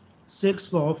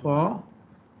 644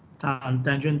 times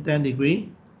tangent 10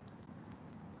 degree.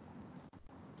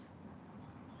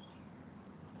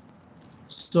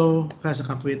 So press the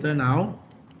calculator now.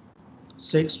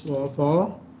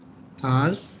 644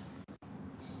 times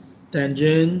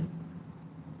tangent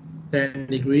 10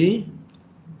 degree,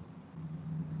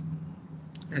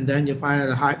 and then you find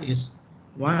the height is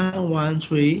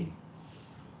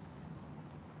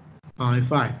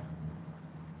 113.5.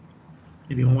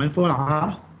 Maybe 114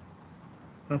 lah.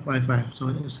 155. So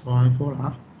it's 114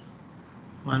 lah.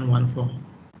 114.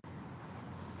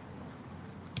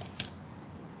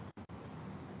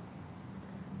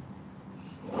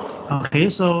 Okay,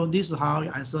 so this is how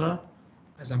you answer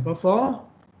example 4.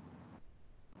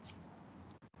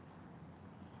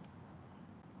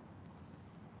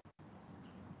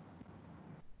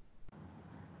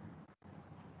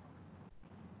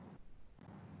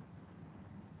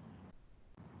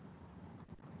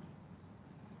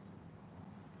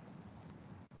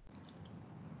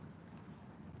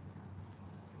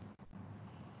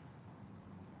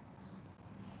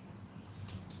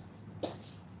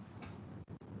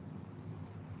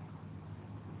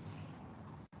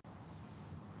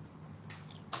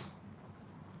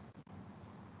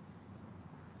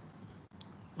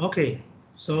 Okay,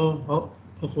 so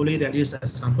hopefully that is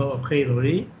example okay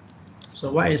already.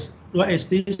 So what is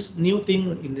this new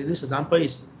thing in this example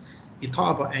is it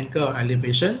talk about angle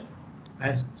elevation.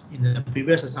 As in the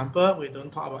previous example, we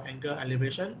don't talk about angle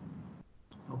elevation.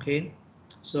 Okay,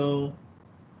 so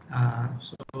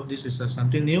so this is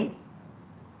something new.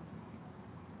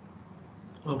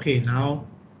 Okay, now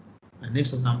the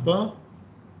next example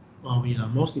will be the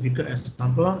most difficult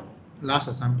example, last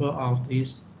example of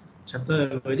this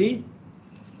chapter already.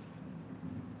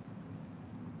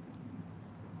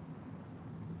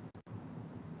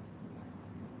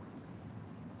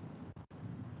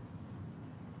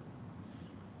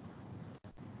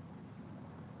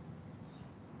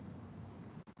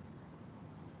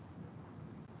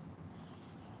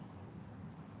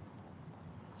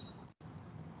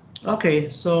 Okay,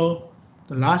 so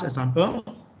the last example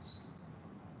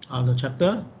of the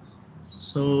chapter.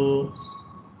 So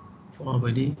for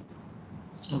already.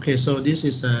 Okay, so this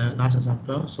is the last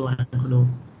example. So I'm going to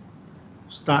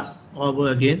start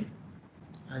over again.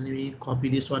 And let me copy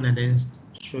this one and then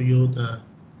show you the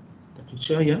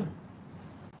picture here.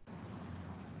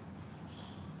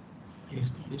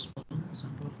 Is this one,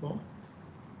 example 4.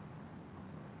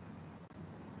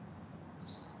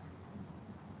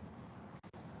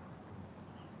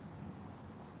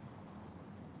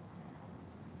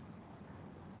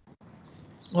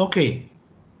 Okay,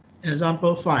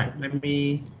 example 5. Let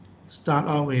me start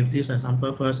off with this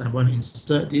example first. I want to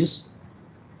insert this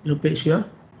new page here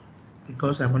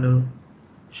because I want to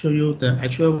show you the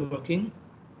actual working.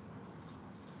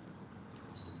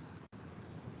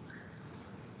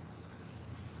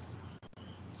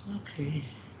 Okay.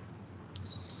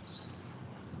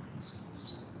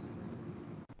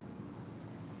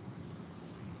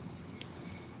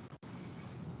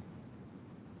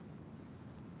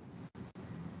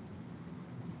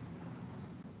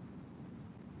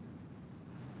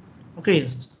 Okay,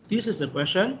 this is the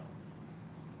question.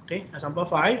 Okay, example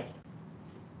 5.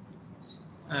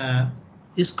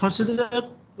 It's considered a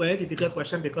very difficult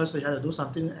question because we have to do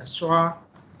something extra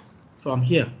from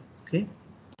here. Okay,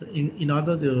 in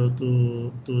order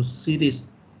to see this.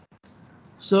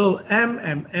 So M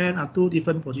and N are two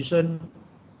different positions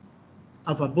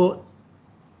of a boat,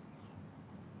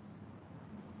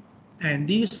 and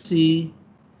DC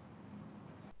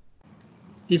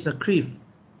is a cliff,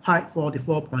 height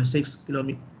 44.6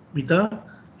 kilometer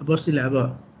above sea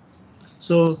level.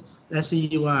 So let's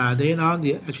see what are they now.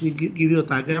 They actually give you a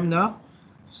diagram now.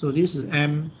 So this is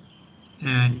M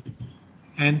and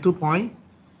N 2 point.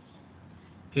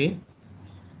 Okay,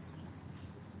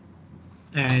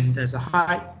 and there's a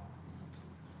height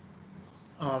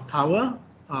of tower,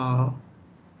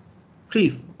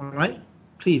 cliff. All right,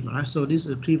 cliff. All right. So this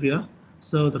is a cliff here.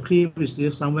 So the cliff is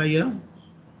here somewhere here,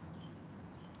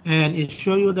 and it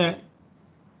shows you that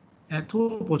at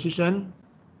two position,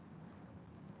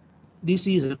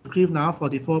 DC is a cliff now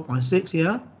 44.6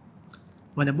 here.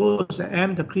 When the boat is at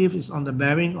M, the cliff is on the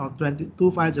bearing of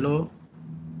 250.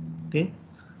 Okay,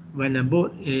 when the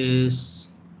boat is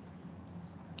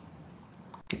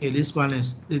okay, this one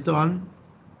is later on.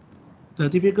 The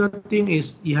difficult thing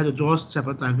is you have to draw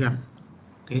separate diagram.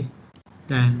 Okay,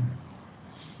 then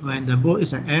when the boat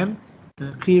is at M,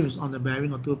 the cliff is on the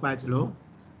bearing of 250.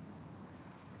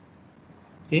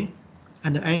 Okay,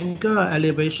 and the angle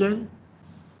elevation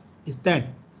is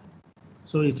 10.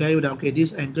 So it tell you that okay,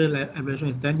 this angle elevation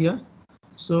is 10 here.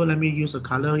 So let me use a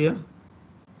color here.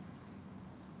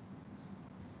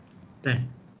 10.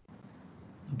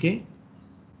 Okay,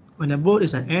 when the boat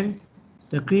is at N,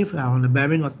 the cliff are on the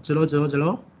bearing of 0, 0,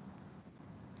 0.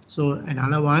 So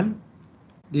another one,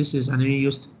 this is, and we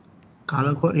used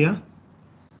color code here.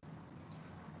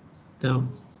 The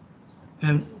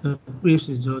cliff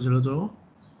is 0, 0, 0.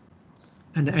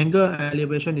 And the angle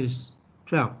elevation is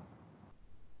 12.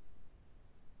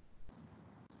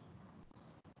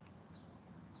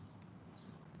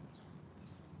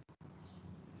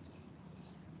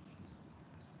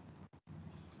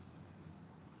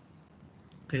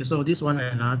 Okay, so this one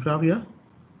another 12 here.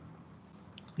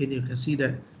 Then you can see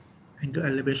that angle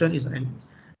elevation is an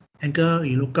angle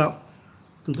you look up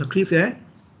to the cliff there.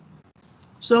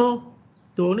 So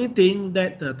the only thing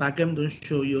that the diagram don't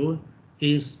show you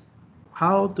is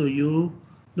how do you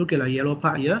look at the yellow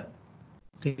part here.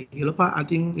 Okay, yellow part I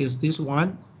think is this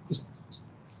one. Is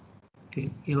okay,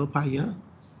 yellow part here.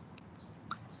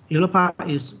 Yellow part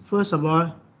is first of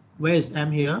all, where is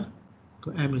M here?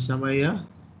 M is somewhere here.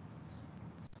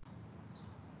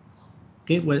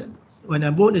 Okay, when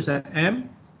a boat is at M,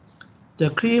 the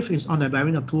cliff is on the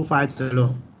bearing of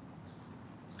 250.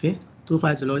 Okay,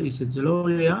 250 is 0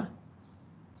 here,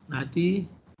 90,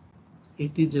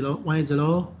 80, 10,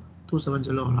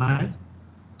 270, right?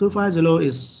 250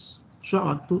 is short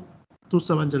of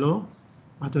 270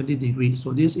 by 20 degrees.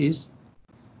 So this is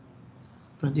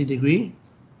 20 degree.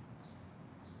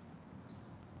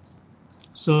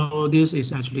 So this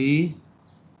is actually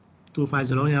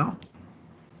 250 now.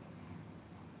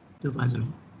 250.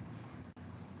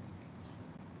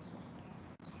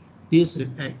 This is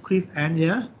at cliff end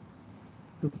here.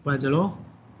 250.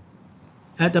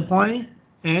 At the point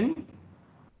N,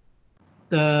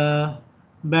 the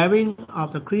bearing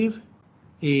of the cliff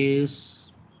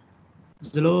is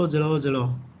 0, 0,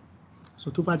 0. So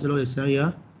 250 is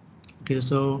here. Okay,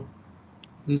 so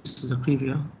this is the cliff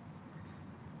here.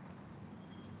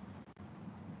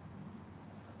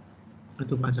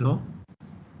 250.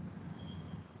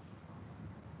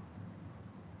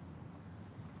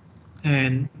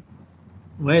 And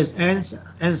where is N?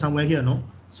 N somewhere here, no?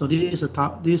 So this is the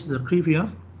top, this is the cliff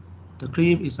here. The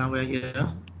cliff is somewhere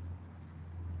here.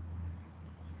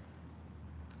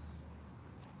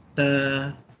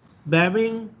 The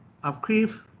bearing of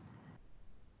cliff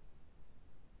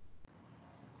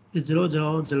is 0,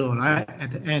 0, 0, right?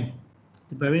 At the end.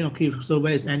 The bearing of cliff. So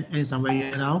where is N? N somewhere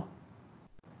here now.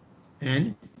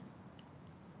 And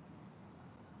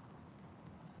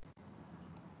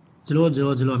 0,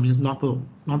 0, 0 means not pole,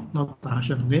 not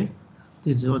direction, okay?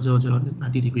 This is 0, 0, 0,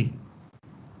 90 degree.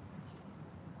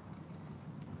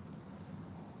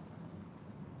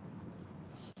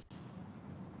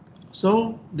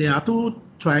 So there are two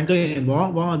triangles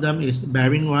involved. One of them is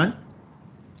bearing 1.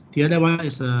 The other one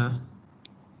is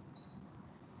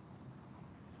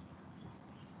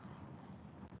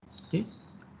okay,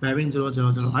 bearing 0,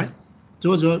 0, 0, right?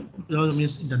 0, 0, 0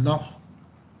 means in the north.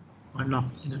 Or north,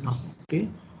 in the north, okay?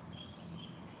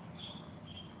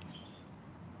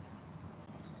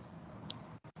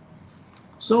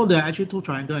 So there are actually two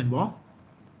triangles involved.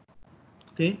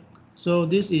 Okay, so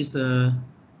this is the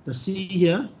C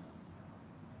here,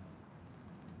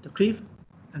 the cliff,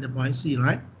 and the point C,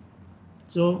 right?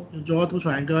 So you draw two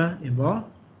triangles involved.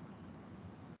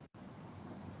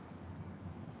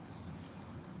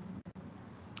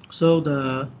 So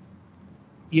the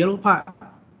yellow part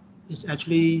is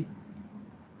actually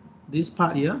this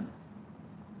part here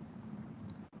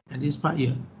and this part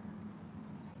here.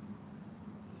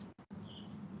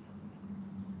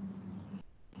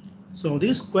 So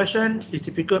this question is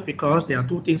difficult because there are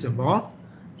two things involved.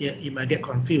 Yeah, you might get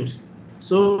confused.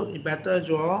 So you better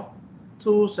draw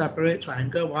two separate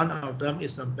triangles. One of them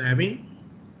is a bearing,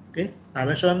 okay,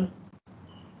 direction.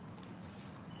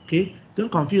 Okay,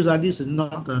 don't confuse that this is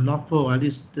not the North Pole,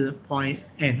 this is the point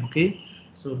N, okay?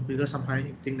 So because sometimes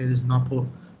you think that this is North Pole.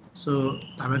 So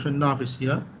direction north is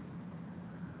here.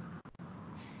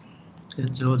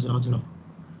 Okay, 0, 0, 0.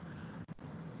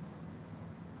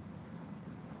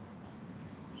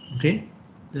 Okay,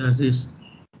 there's this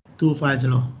 250,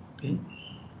 okay,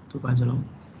 250.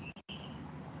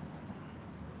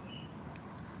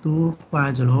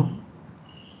 250.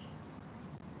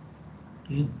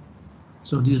 Okay,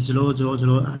 so this 0, 0,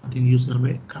 0, I think use the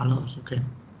red color also okay.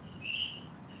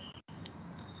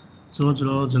 0,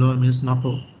 0, 0 means North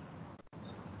Pole.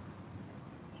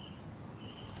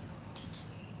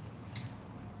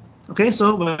 Okay,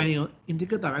 so when you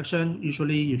indicate direction,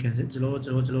 usually you can say 0,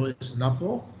 0, 0 is North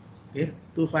Pole. Okay,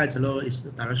 250 is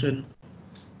the direction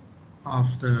of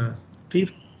the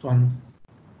cliff from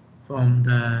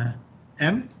the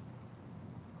M.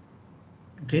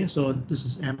 Okay, so this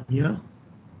is M here.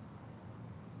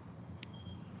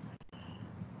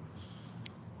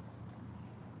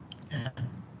 M.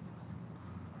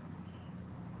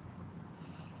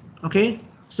 Okay,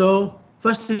 so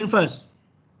first thing first,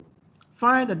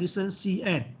 find the distance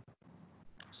Cn.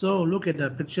 So look at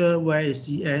the picture, where is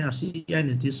Cn? Cn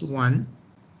is this one,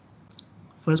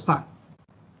 first part.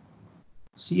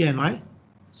 Cn, right?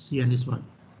 Cn is one.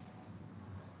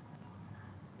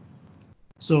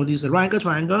 So this is a right angle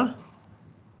triangle.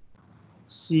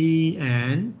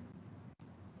 Cn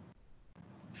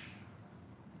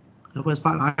The first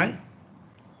part, right?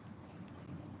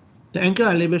 The angle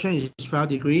elevation is 12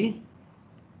 degrees.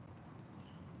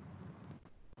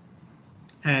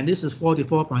 And this is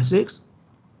 44.6.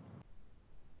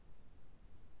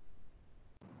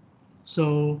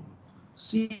 So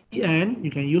Cn,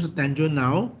 you can use the tangent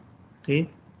now. Okay.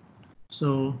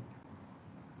 So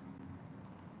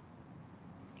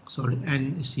sorry,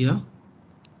 n is here.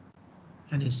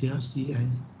 N is here,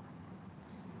 Cn.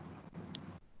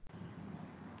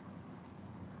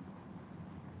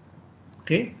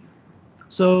 Okay.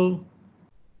 So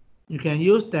you can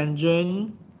use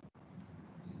tangent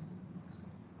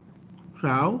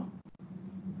 12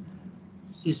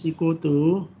 is equal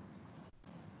to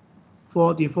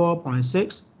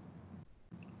 44.6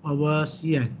 over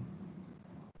Cn.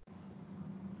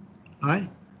 All right,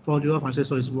 44.6,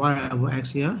 so it's y over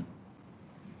x here.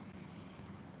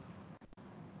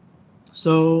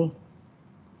 So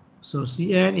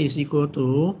Cn is equal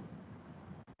to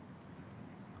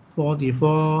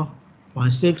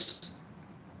 44.6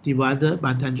 divided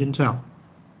by tangent 12.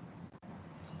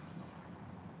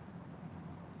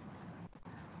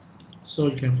 So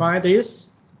you can find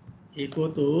this equal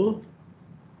to,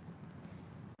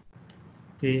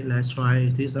 okay, let's try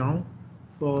this out.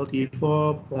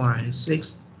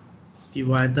 44.6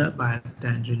 divided by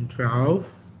tangent 12.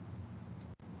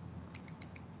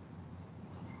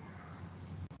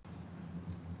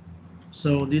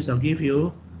 So this will give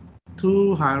you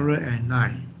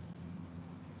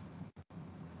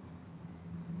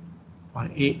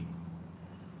 209.8.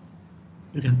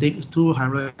 You can take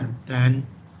 210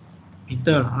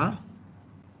 meter. Huh?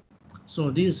 So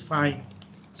this is 5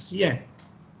 Cn.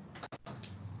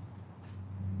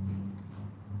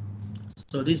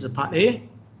 So this is part A.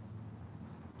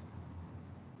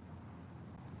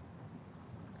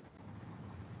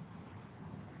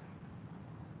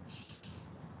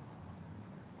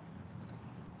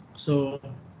 So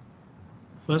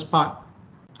first part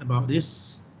about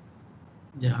this,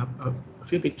 there are a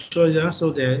few pictures here.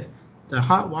 So the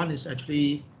hard one is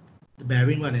actually the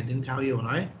bearing one. I didn't tell you,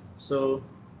 right? So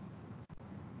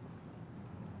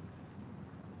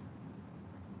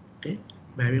okay,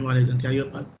 bearing one I didn't tell you,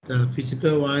 but the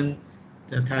physical one,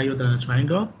 they'll tell you the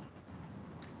triangle.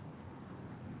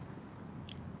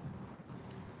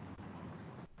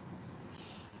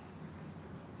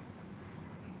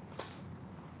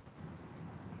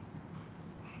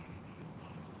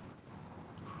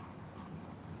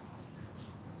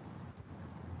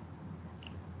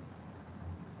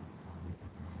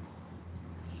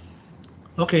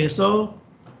 Okay, so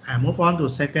I move on to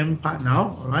second part now.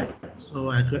 All right,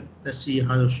 so let's see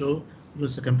how to show the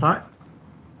second part.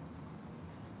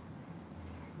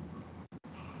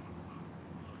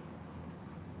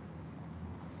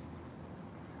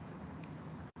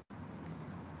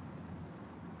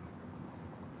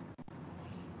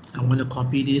 I want to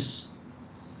copy this.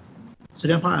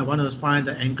 Second part, I want to find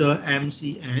the angle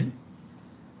MCN.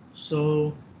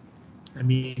 So let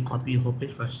me copy the whole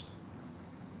page first.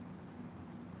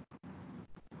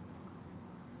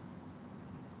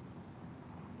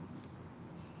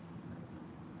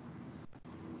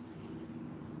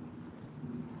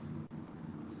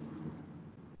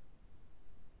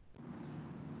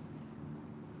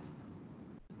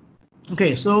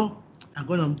 Okay, so I'm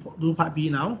going to do part B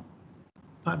now.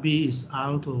 Part B is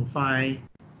how to find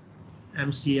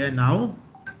MCN now.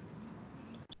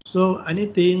 So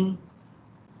anything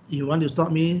you want to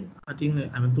stop me, I think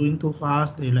I'm doing too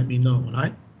fast, they let me know,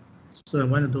 right? So I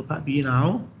want to do part B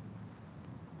now.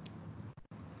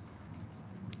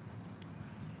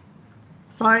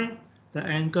 Find the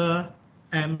angle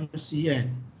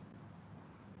MCN.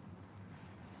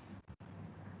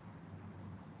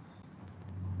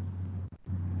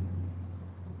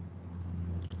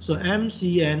 So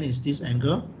MCN is this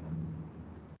angle.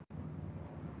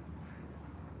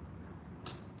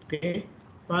 Okay,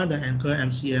 find the angle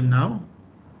MCN now.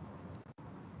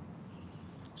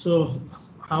 So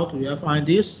how do you find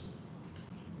this?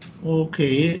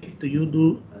 Okay, do you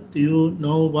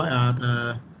know what are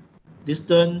the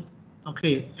distance?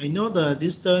 Okay, I know the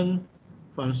distance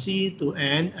from C to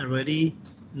N already.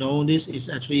 Know this is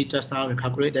actually just how we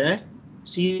calculate there.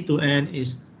 C to N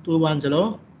is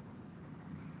 210.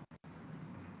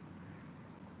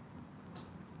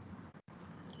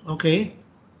 Okay,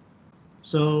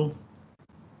 so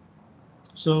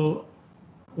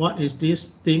what is this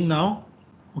thing now?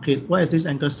 Okay, what is this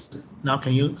angle now?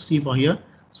 Can you see for here?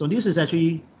 So this is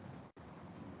actually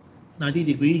 90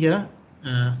 degree here,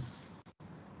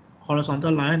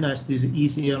 horizontal line. That's this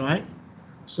easy here, right?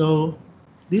 So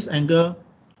this angle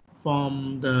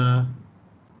from the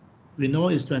we know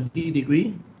is 20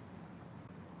 degree.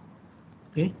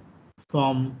 okay,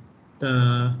 from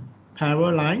the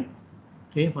parallel line,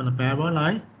 okay, from the parallel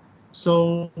line.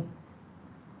 So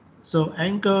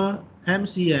angle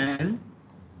MCN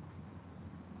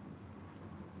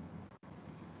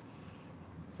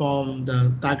from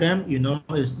the diagram, you know,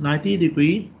 is 90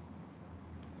 degree.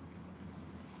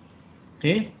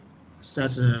 Okay,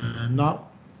 such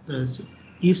not the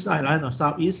east side line or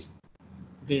southeast.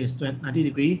 Okay, it's 90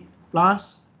 degree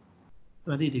plus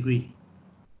 20 degree.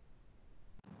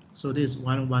 So this is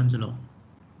 110.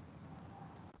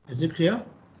 Is it clear?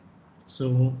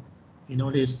 So you know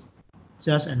this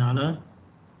just another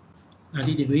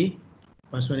 90 degree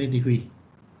plus 20 degree.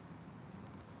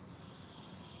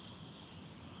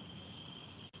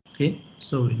 Okay,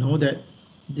 so we know that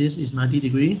this is 90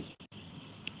 degree.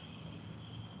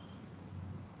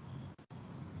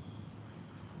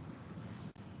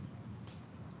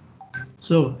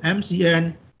 So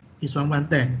MCN is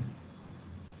 110.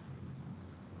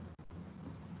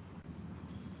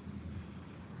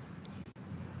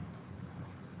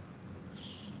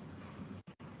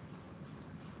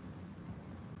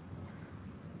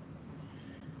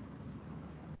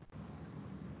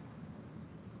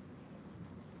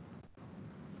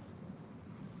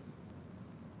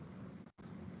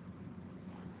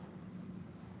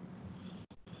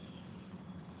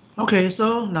 Okay,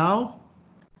 so now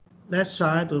let's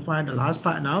try to find the last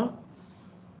part now.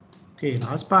 Okay,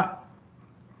 last part.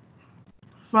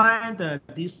 Find the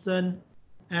distance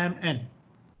MN.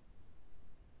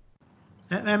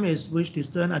 MM is which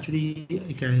distance? Actually,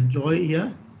 you can draw it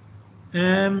here.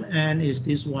 MN is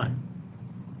this one.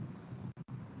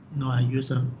 No, I'm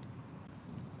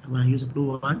going to use a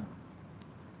blue one.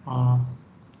 Or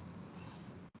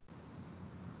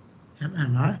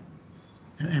MM, right?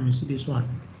 MM is this one.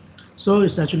 So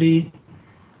it's actually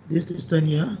this distance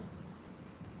here.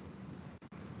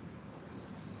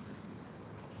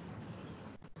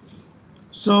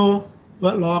 So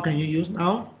what law can you use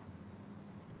now?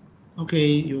 Okay,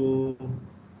 you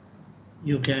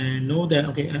can know that,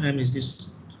 okay, MM is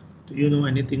this. Do you know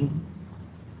anything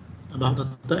about the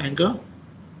third angle?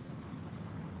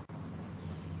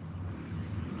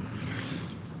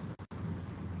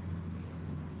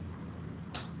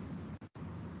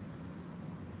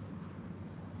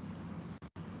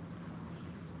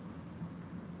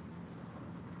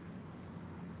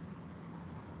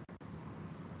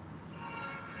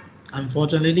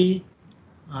 Unfortunately,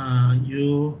 I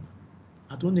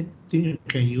don't think you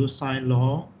can use sine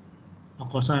law or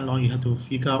cosine law. You have to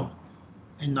figure out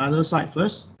another side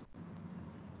first.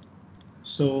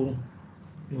 So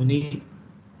you need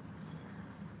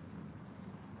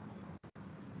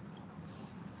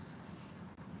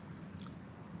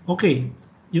okay.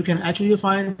 You can actually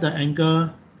find the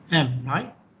angle M,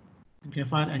 right? You can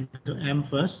find angle M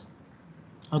first.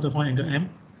 How to find angle M?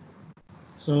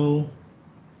 So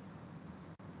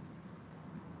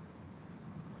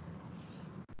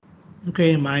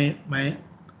okay, my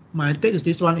take is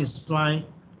this one is find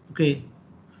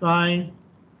find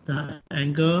the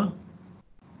angle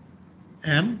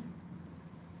M.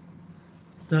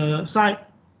 The side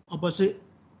opposite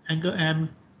angle M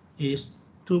is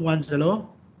 210.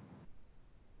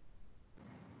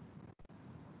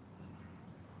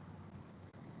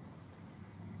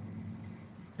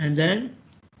 And then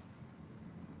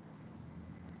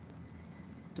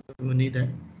we need that.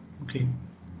 Okay.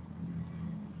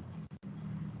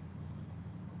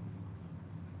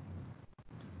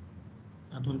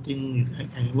 I don't think I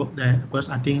can work there because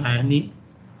I think I need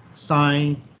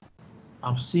sine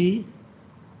of C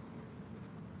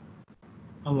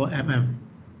over MM.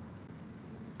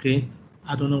 Okay.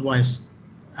 I don't know why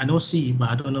I know C, but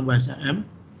I don't know why it's M.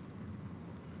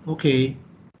 Okay.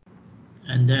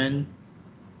 And then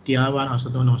the other one also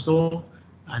don't know. So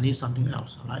I need something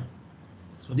else. All right.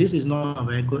 So this is not a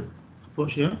very good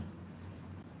approach here.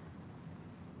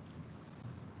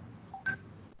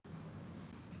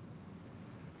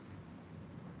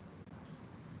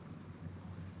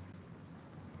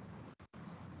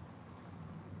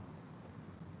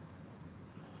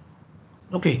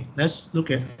 Okay, let's look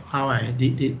at how I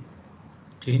did it.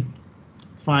 Okay,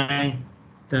 find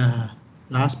the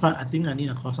last part. I think I need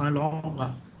a cosine law,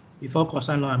 but before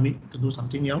cosine law, I need to do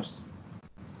something else.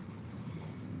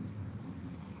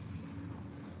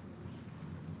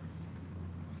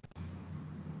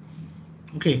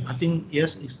 Okay, I think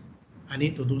yes, I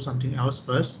need to do something else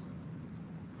first.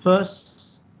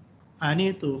 First, I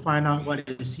need to find out what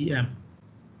is CM.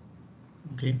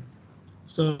 Okay,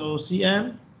 so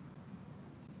CM,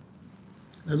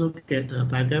 let's look at the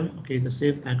diagram. Okay, the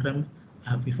same diagram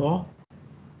before.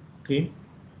 Okay,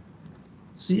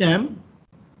 CM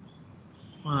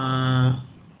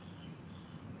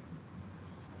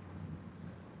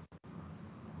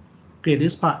Okay,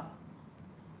 this part.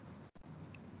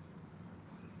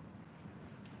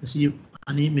 Let's see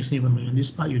any missing information.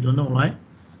 This part you don't know, right?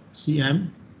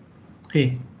 CM.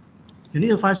 Okay, you need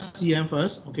to find CM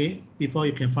first, okay, before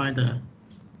you can find the.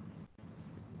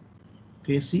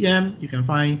 Okay, CM, you can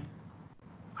find.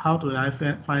 How do I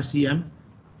find CM?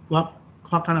 What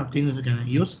kind of things you can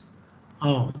use?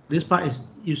 Oh, this part is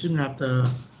using have the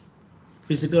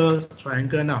physical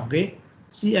triangle now, okay?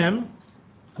 CM,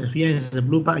 if here is the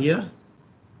blue part here.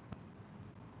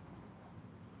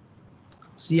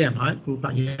 CM, right? Blue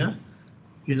part here.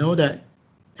 You know that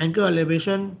angle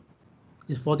elevation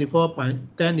is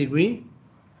 44.10 degree.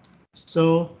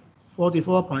 So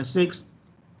 44.6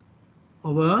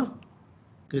 over,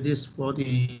 okay, this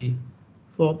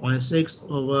 44.6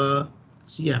 over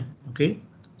CM, okay?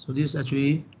 So this is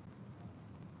actually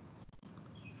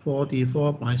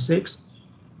 44.6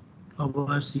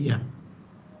 over CM.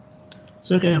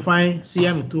 So you can find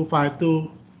CM is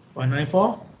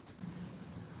 252.94.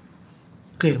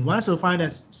 Okay, once you find that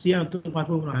CM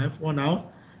 252.94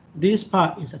 now, this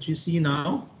part is actually C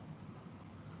now,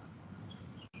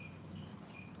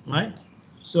 right?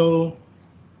 So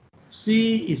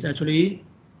C is actually,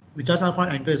 we just have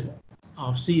found angle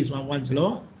of C is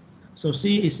 110. So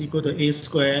C is equal to A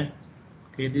square.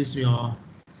 Okay, this is your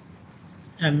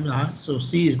M. So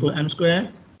C is equal to M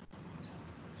square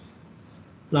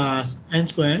plus N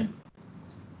square.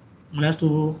 Let's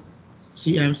do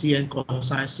CN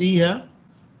cosine C here.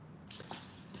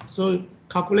 So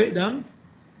calculate them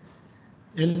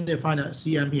and they find out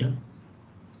CM here.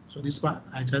 So this part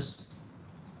I just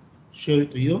show it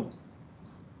to you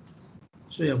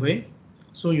straight away.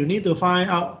 So you need to find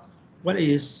out what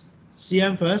is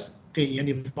CM first. Okay, you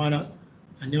need to find out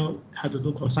and you have to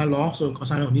do cosine law. So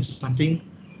cosine law needs something,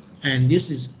 and this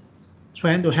is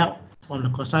trying to help from the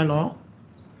cosine law.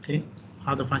 Okay,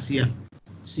 how to find CM?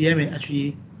 CM is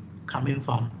actually coming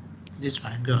from this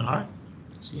triangle, right?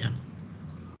 CM.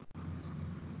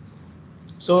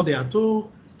 So there are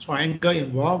two triangles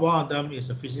involved. One of them is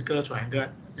a physical triangle,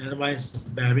 the other one is a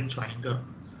bearing triangle.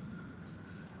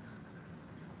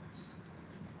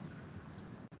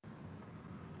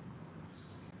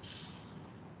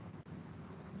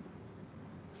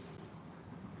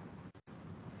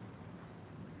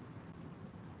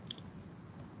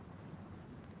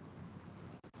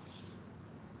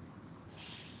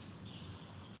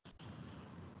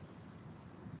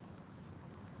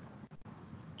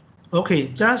 Okay,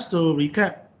 just to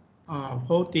recap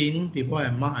whole thing before I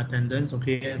mark attendance.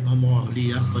 Okay, no more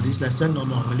early. For this lesson, no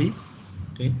more early.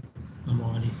 Okay, no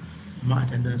more early. Mark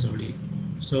attendance early.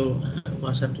 So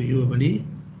what's up to you early?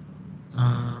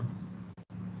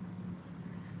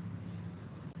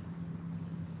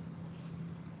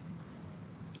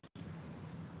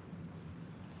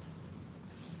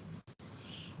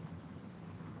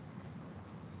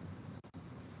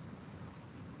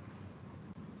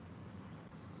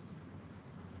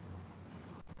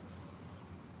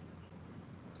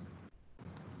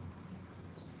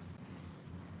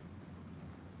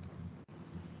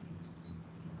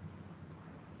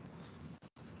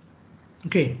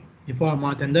 Okay, before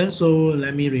my attendance, so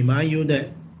let me remind you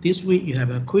that this week you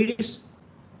have a quiz.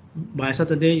 By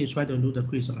Saturday, you try to do the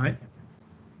quiz, all right?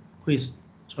 Quiz,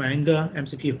 triangle,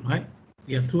 MCQ, right?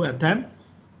 You have 2 attempts,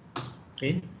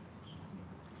 okay?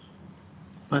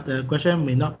 But the question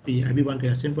may not be everyone get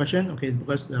the same question, okay?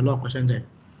 Because there are a lot of questions there.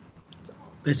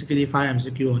 Basically 5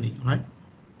 MCQ only, all right?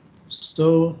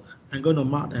 So I'm going to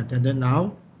mark the attendance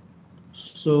now.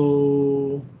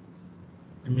 So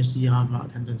let me see how I mark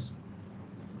attendance.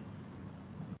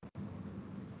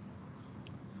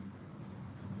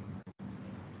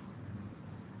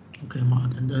 Okay,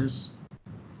 mark attendance.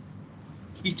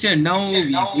 Teacher, now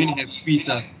we going to have quiz.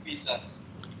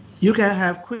 You can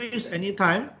have quiz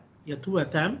anytime. You have 2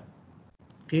 attempts.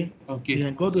 Okay. Okay. You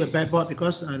can go to the blackboard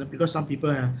because some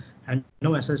people have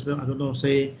no access. I don't know.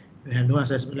 Say you have no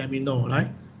access. Let me know,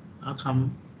 right? I'll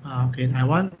come. Okay. I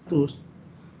want to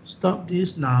stop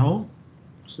this now.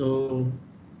 So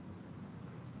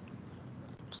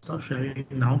stop sharing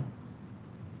now.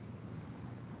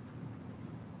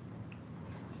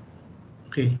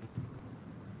 Okay.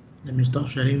 Let me stop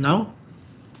sharing now.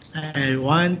 I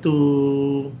want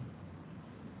to.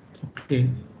 Okay.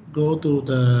 Go to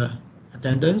the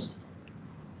attendance.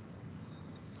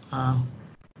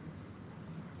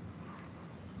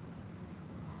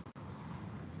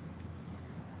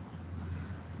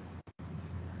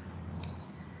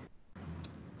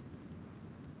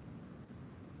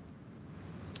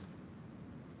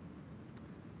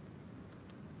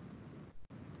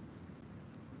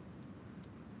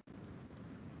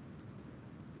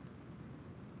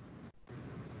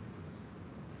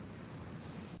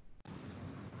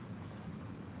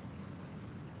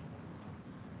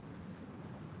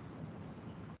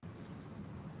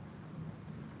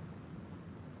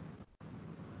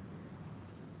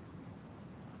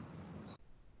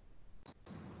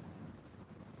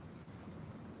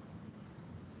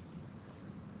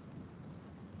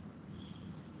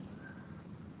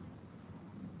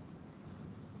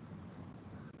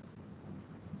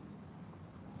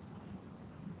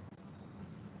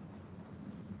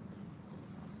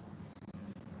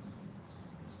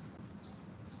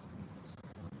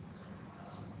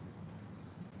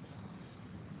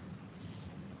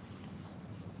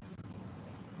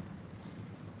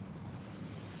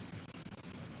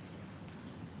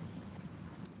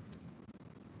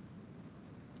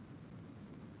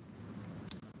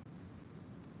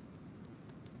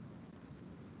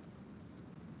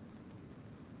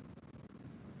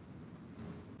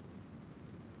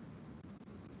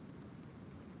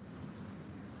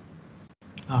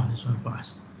 This one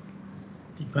fast.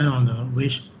 Depend on the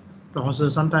which browser.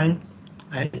 Sometimes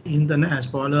Internet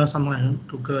Explorer, sometimes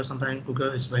Google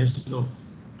is very slow.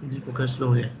 Google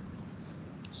slow there.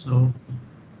 So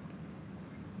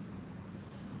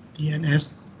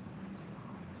DNS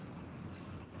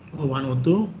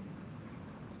 0102.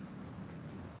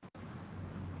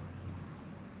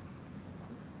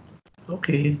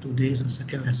 Okay, today is the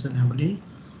second lesson, Emily.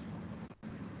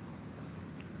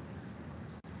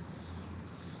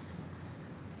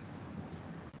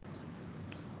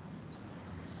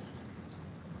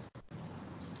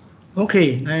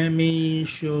 Okay, let me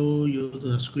show you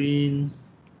the screen.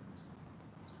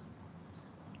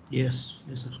 Yes,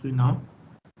 there's a screen now.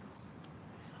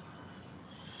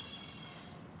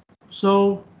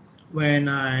 So when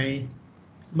I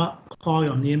call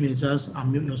your name, you just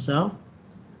unmute yourself.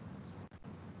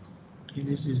 Okay,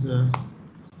 this is the.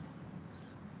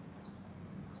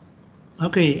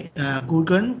 Okay,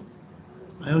 Google,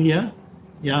 are you here?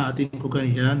 Yeah, I think Google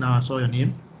is here. Now I saw your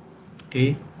name.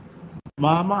 Okay.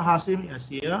 Muhammad Hasim is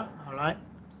here. All right.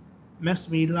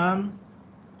 Maximilian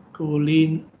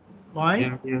Kulin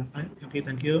White. Yeah. Okay,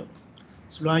 thank you.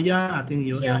 Suraya, I think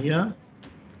you are here.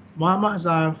 Muhammad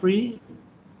Zafri.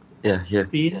 Yeah, here.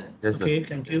 Yes, okay,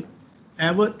 thank you.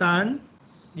 Edward Tan.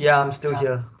 Yeah, I'm still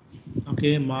here.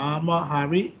 Okay, Muhammad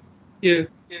Hari. Here.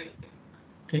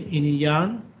 Okay, Ini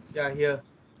Yan. Yeah, here.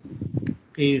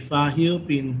 Okay, Fahil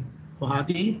bin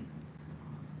Wahadi.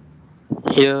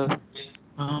 Here.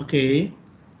 Okay,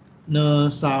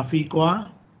 Safiqwa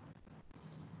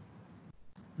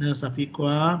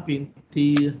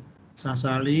binti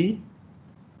Sasali.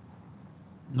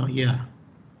 Not here.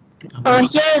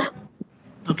 Here.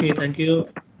 Okay, thank you.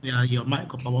 Yeah, your mic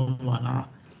got problem.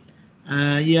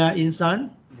 Yeah,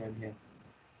 Insan. Yeah.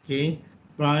 Okay,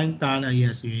 Brian Tan,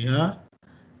 yes, you here.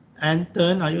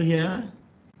 Anton, are you here?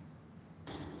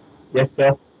 Yes,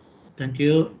 sir. Thank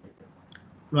you.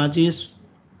 Rajesh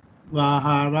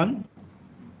Vaharan.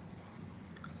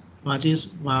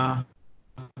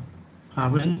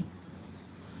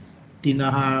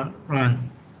 Dinaharan.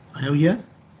 Are you here?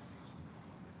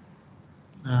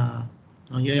 Not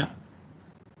here yet.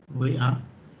 Wait,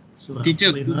 so,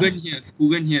 Teacher, wait, Kugan here.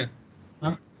 Kugan here.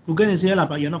 Kugan is here,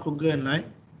 but you're not Kugan, right?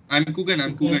 I'm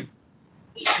Kugan.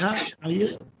 Yeah,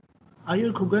 are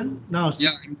you Kugan? No.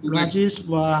 Yeah, I'm Kugan.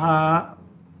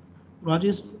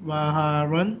 Rajesh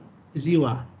Vaharan is you,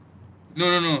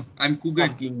 No. I'm Kugan.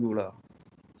 Asking you lah.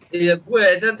 Yeah, go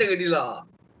ahead and take it.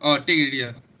 Oh, take it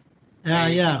here.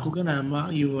 Yeah, Kugan, I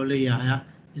mark you earlier. Yeah.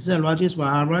 Is that Rajesh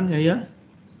Vaharan here?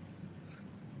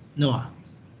 No.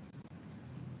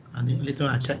 Later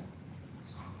I check.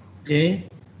 Okay.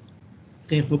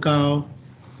 Okay, Fukao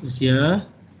is here.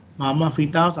 Mama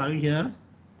Fritaus, are you here?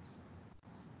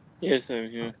 Yes,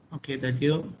 I'm here. Okay, thank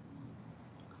you.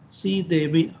 C.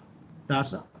 David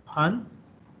Dasan.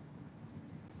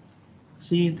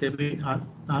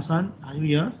 Dasan, are you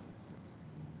here?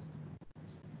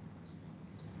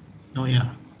 No,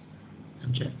 yeah.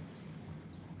 I'm check.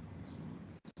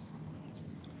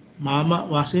 Mama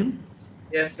Wasim.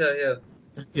 Yes, sir, here.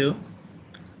 Thank you.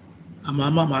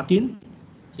 Mama Martin.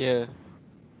 Here.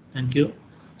 Thank you.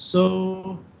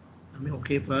 So,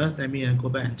 okay first. Let me go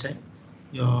back and check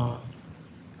your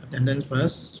attendance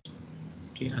first.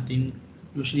 Okay, I think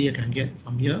usually I can get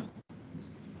from here.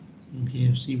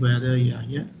 Okay, see whether you are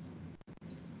here.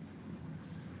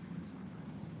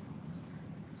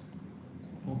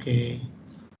 Okay.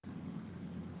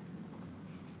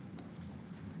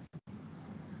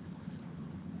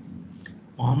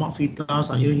 Muhammad Fitas,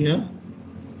 are you here?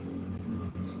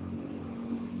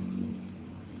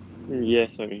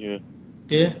 Yes, I'm here.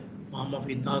 Okay. Muhammad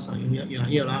Fitas, are you here? You are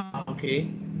here, lah.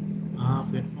 Okay.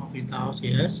 Muhammad Fitas,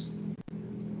 yes.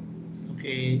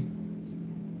 Okay.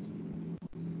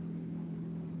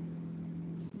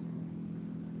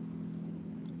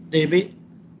 David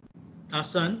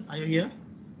Tassan, are you here?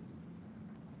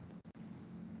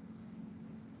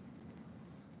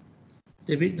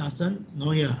 David Tassan,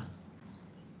 no here.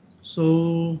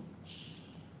 So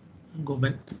go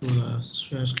back to the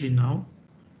share screen now.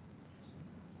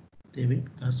 David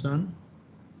Tassan.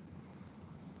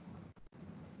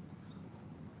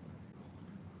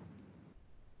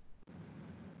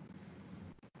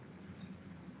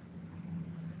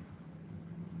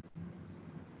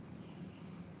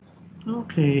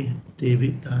 Okay,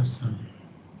 David Tassan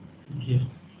here.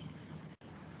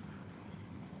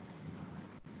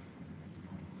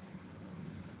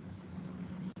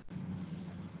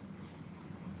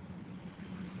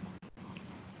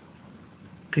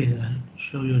 Okay, I'll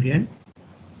show you again.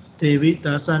 David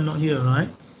Tassan not here, right?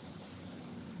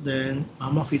 Then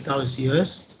Muhammad Fitas is here.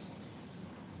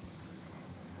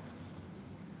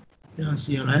 You can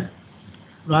see, right?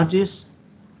 Rajesh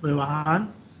Vahan.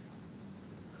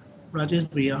 Rajesh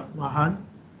Vahan.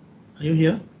 Are you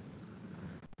here?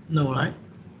 No, right?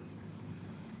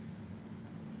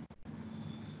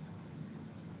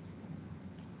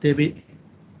 David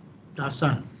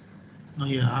Dasan. Not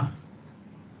here, huh?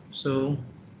 So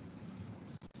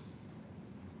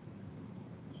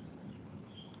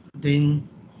I think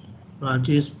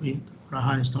Rajesh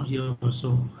Rahan is not here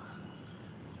also.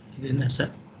 He didn't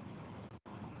accept.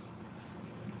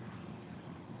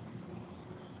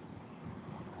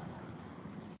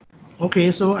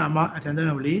 Okay, so I'm not attending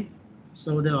only.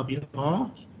 So that will be all.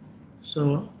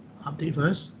 So update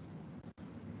first.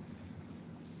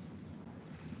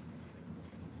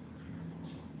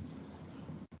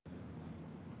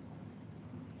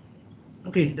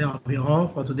 Okay, that will be all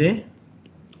for today.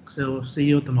 So see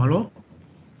you tomorrow.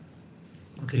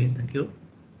 Okay, thank you.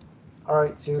 All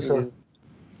right, see you, sir.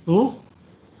 Who?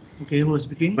 Okay, who is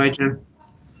speaking? Bye, Chen.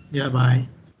 Yeah, bye.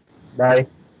 Bye.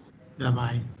 Yeah,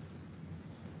 bye.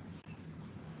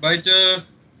 Bye, Che.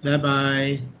 Bye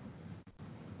bye.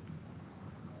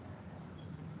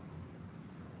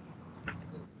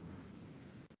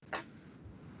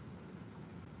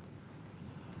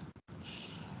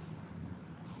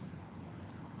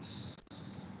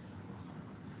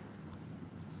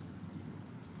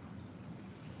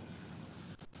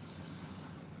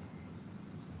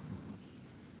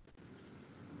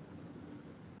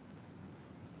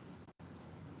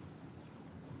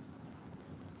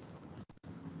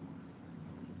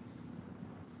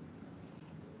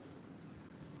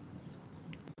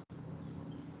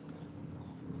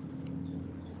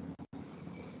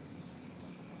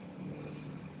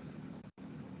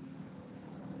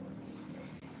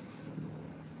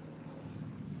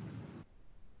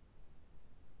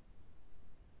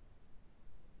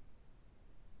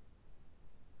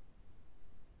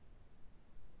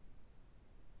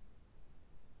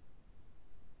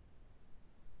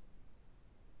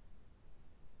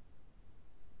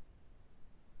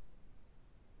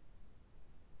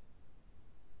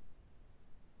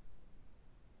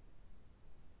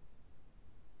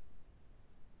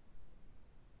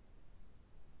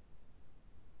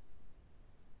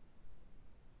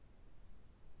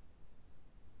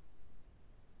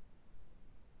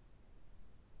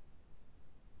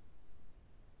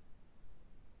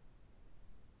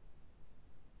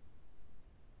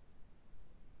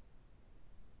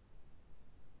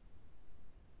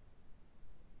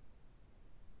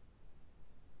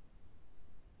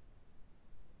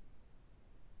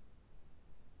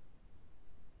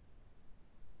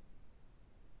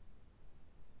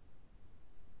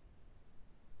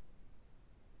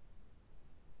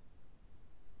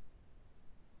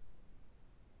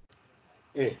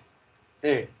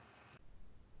 Hey.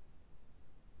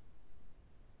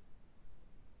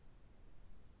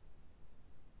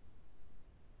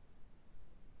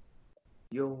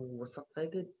 Yo, what's up,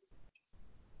 David?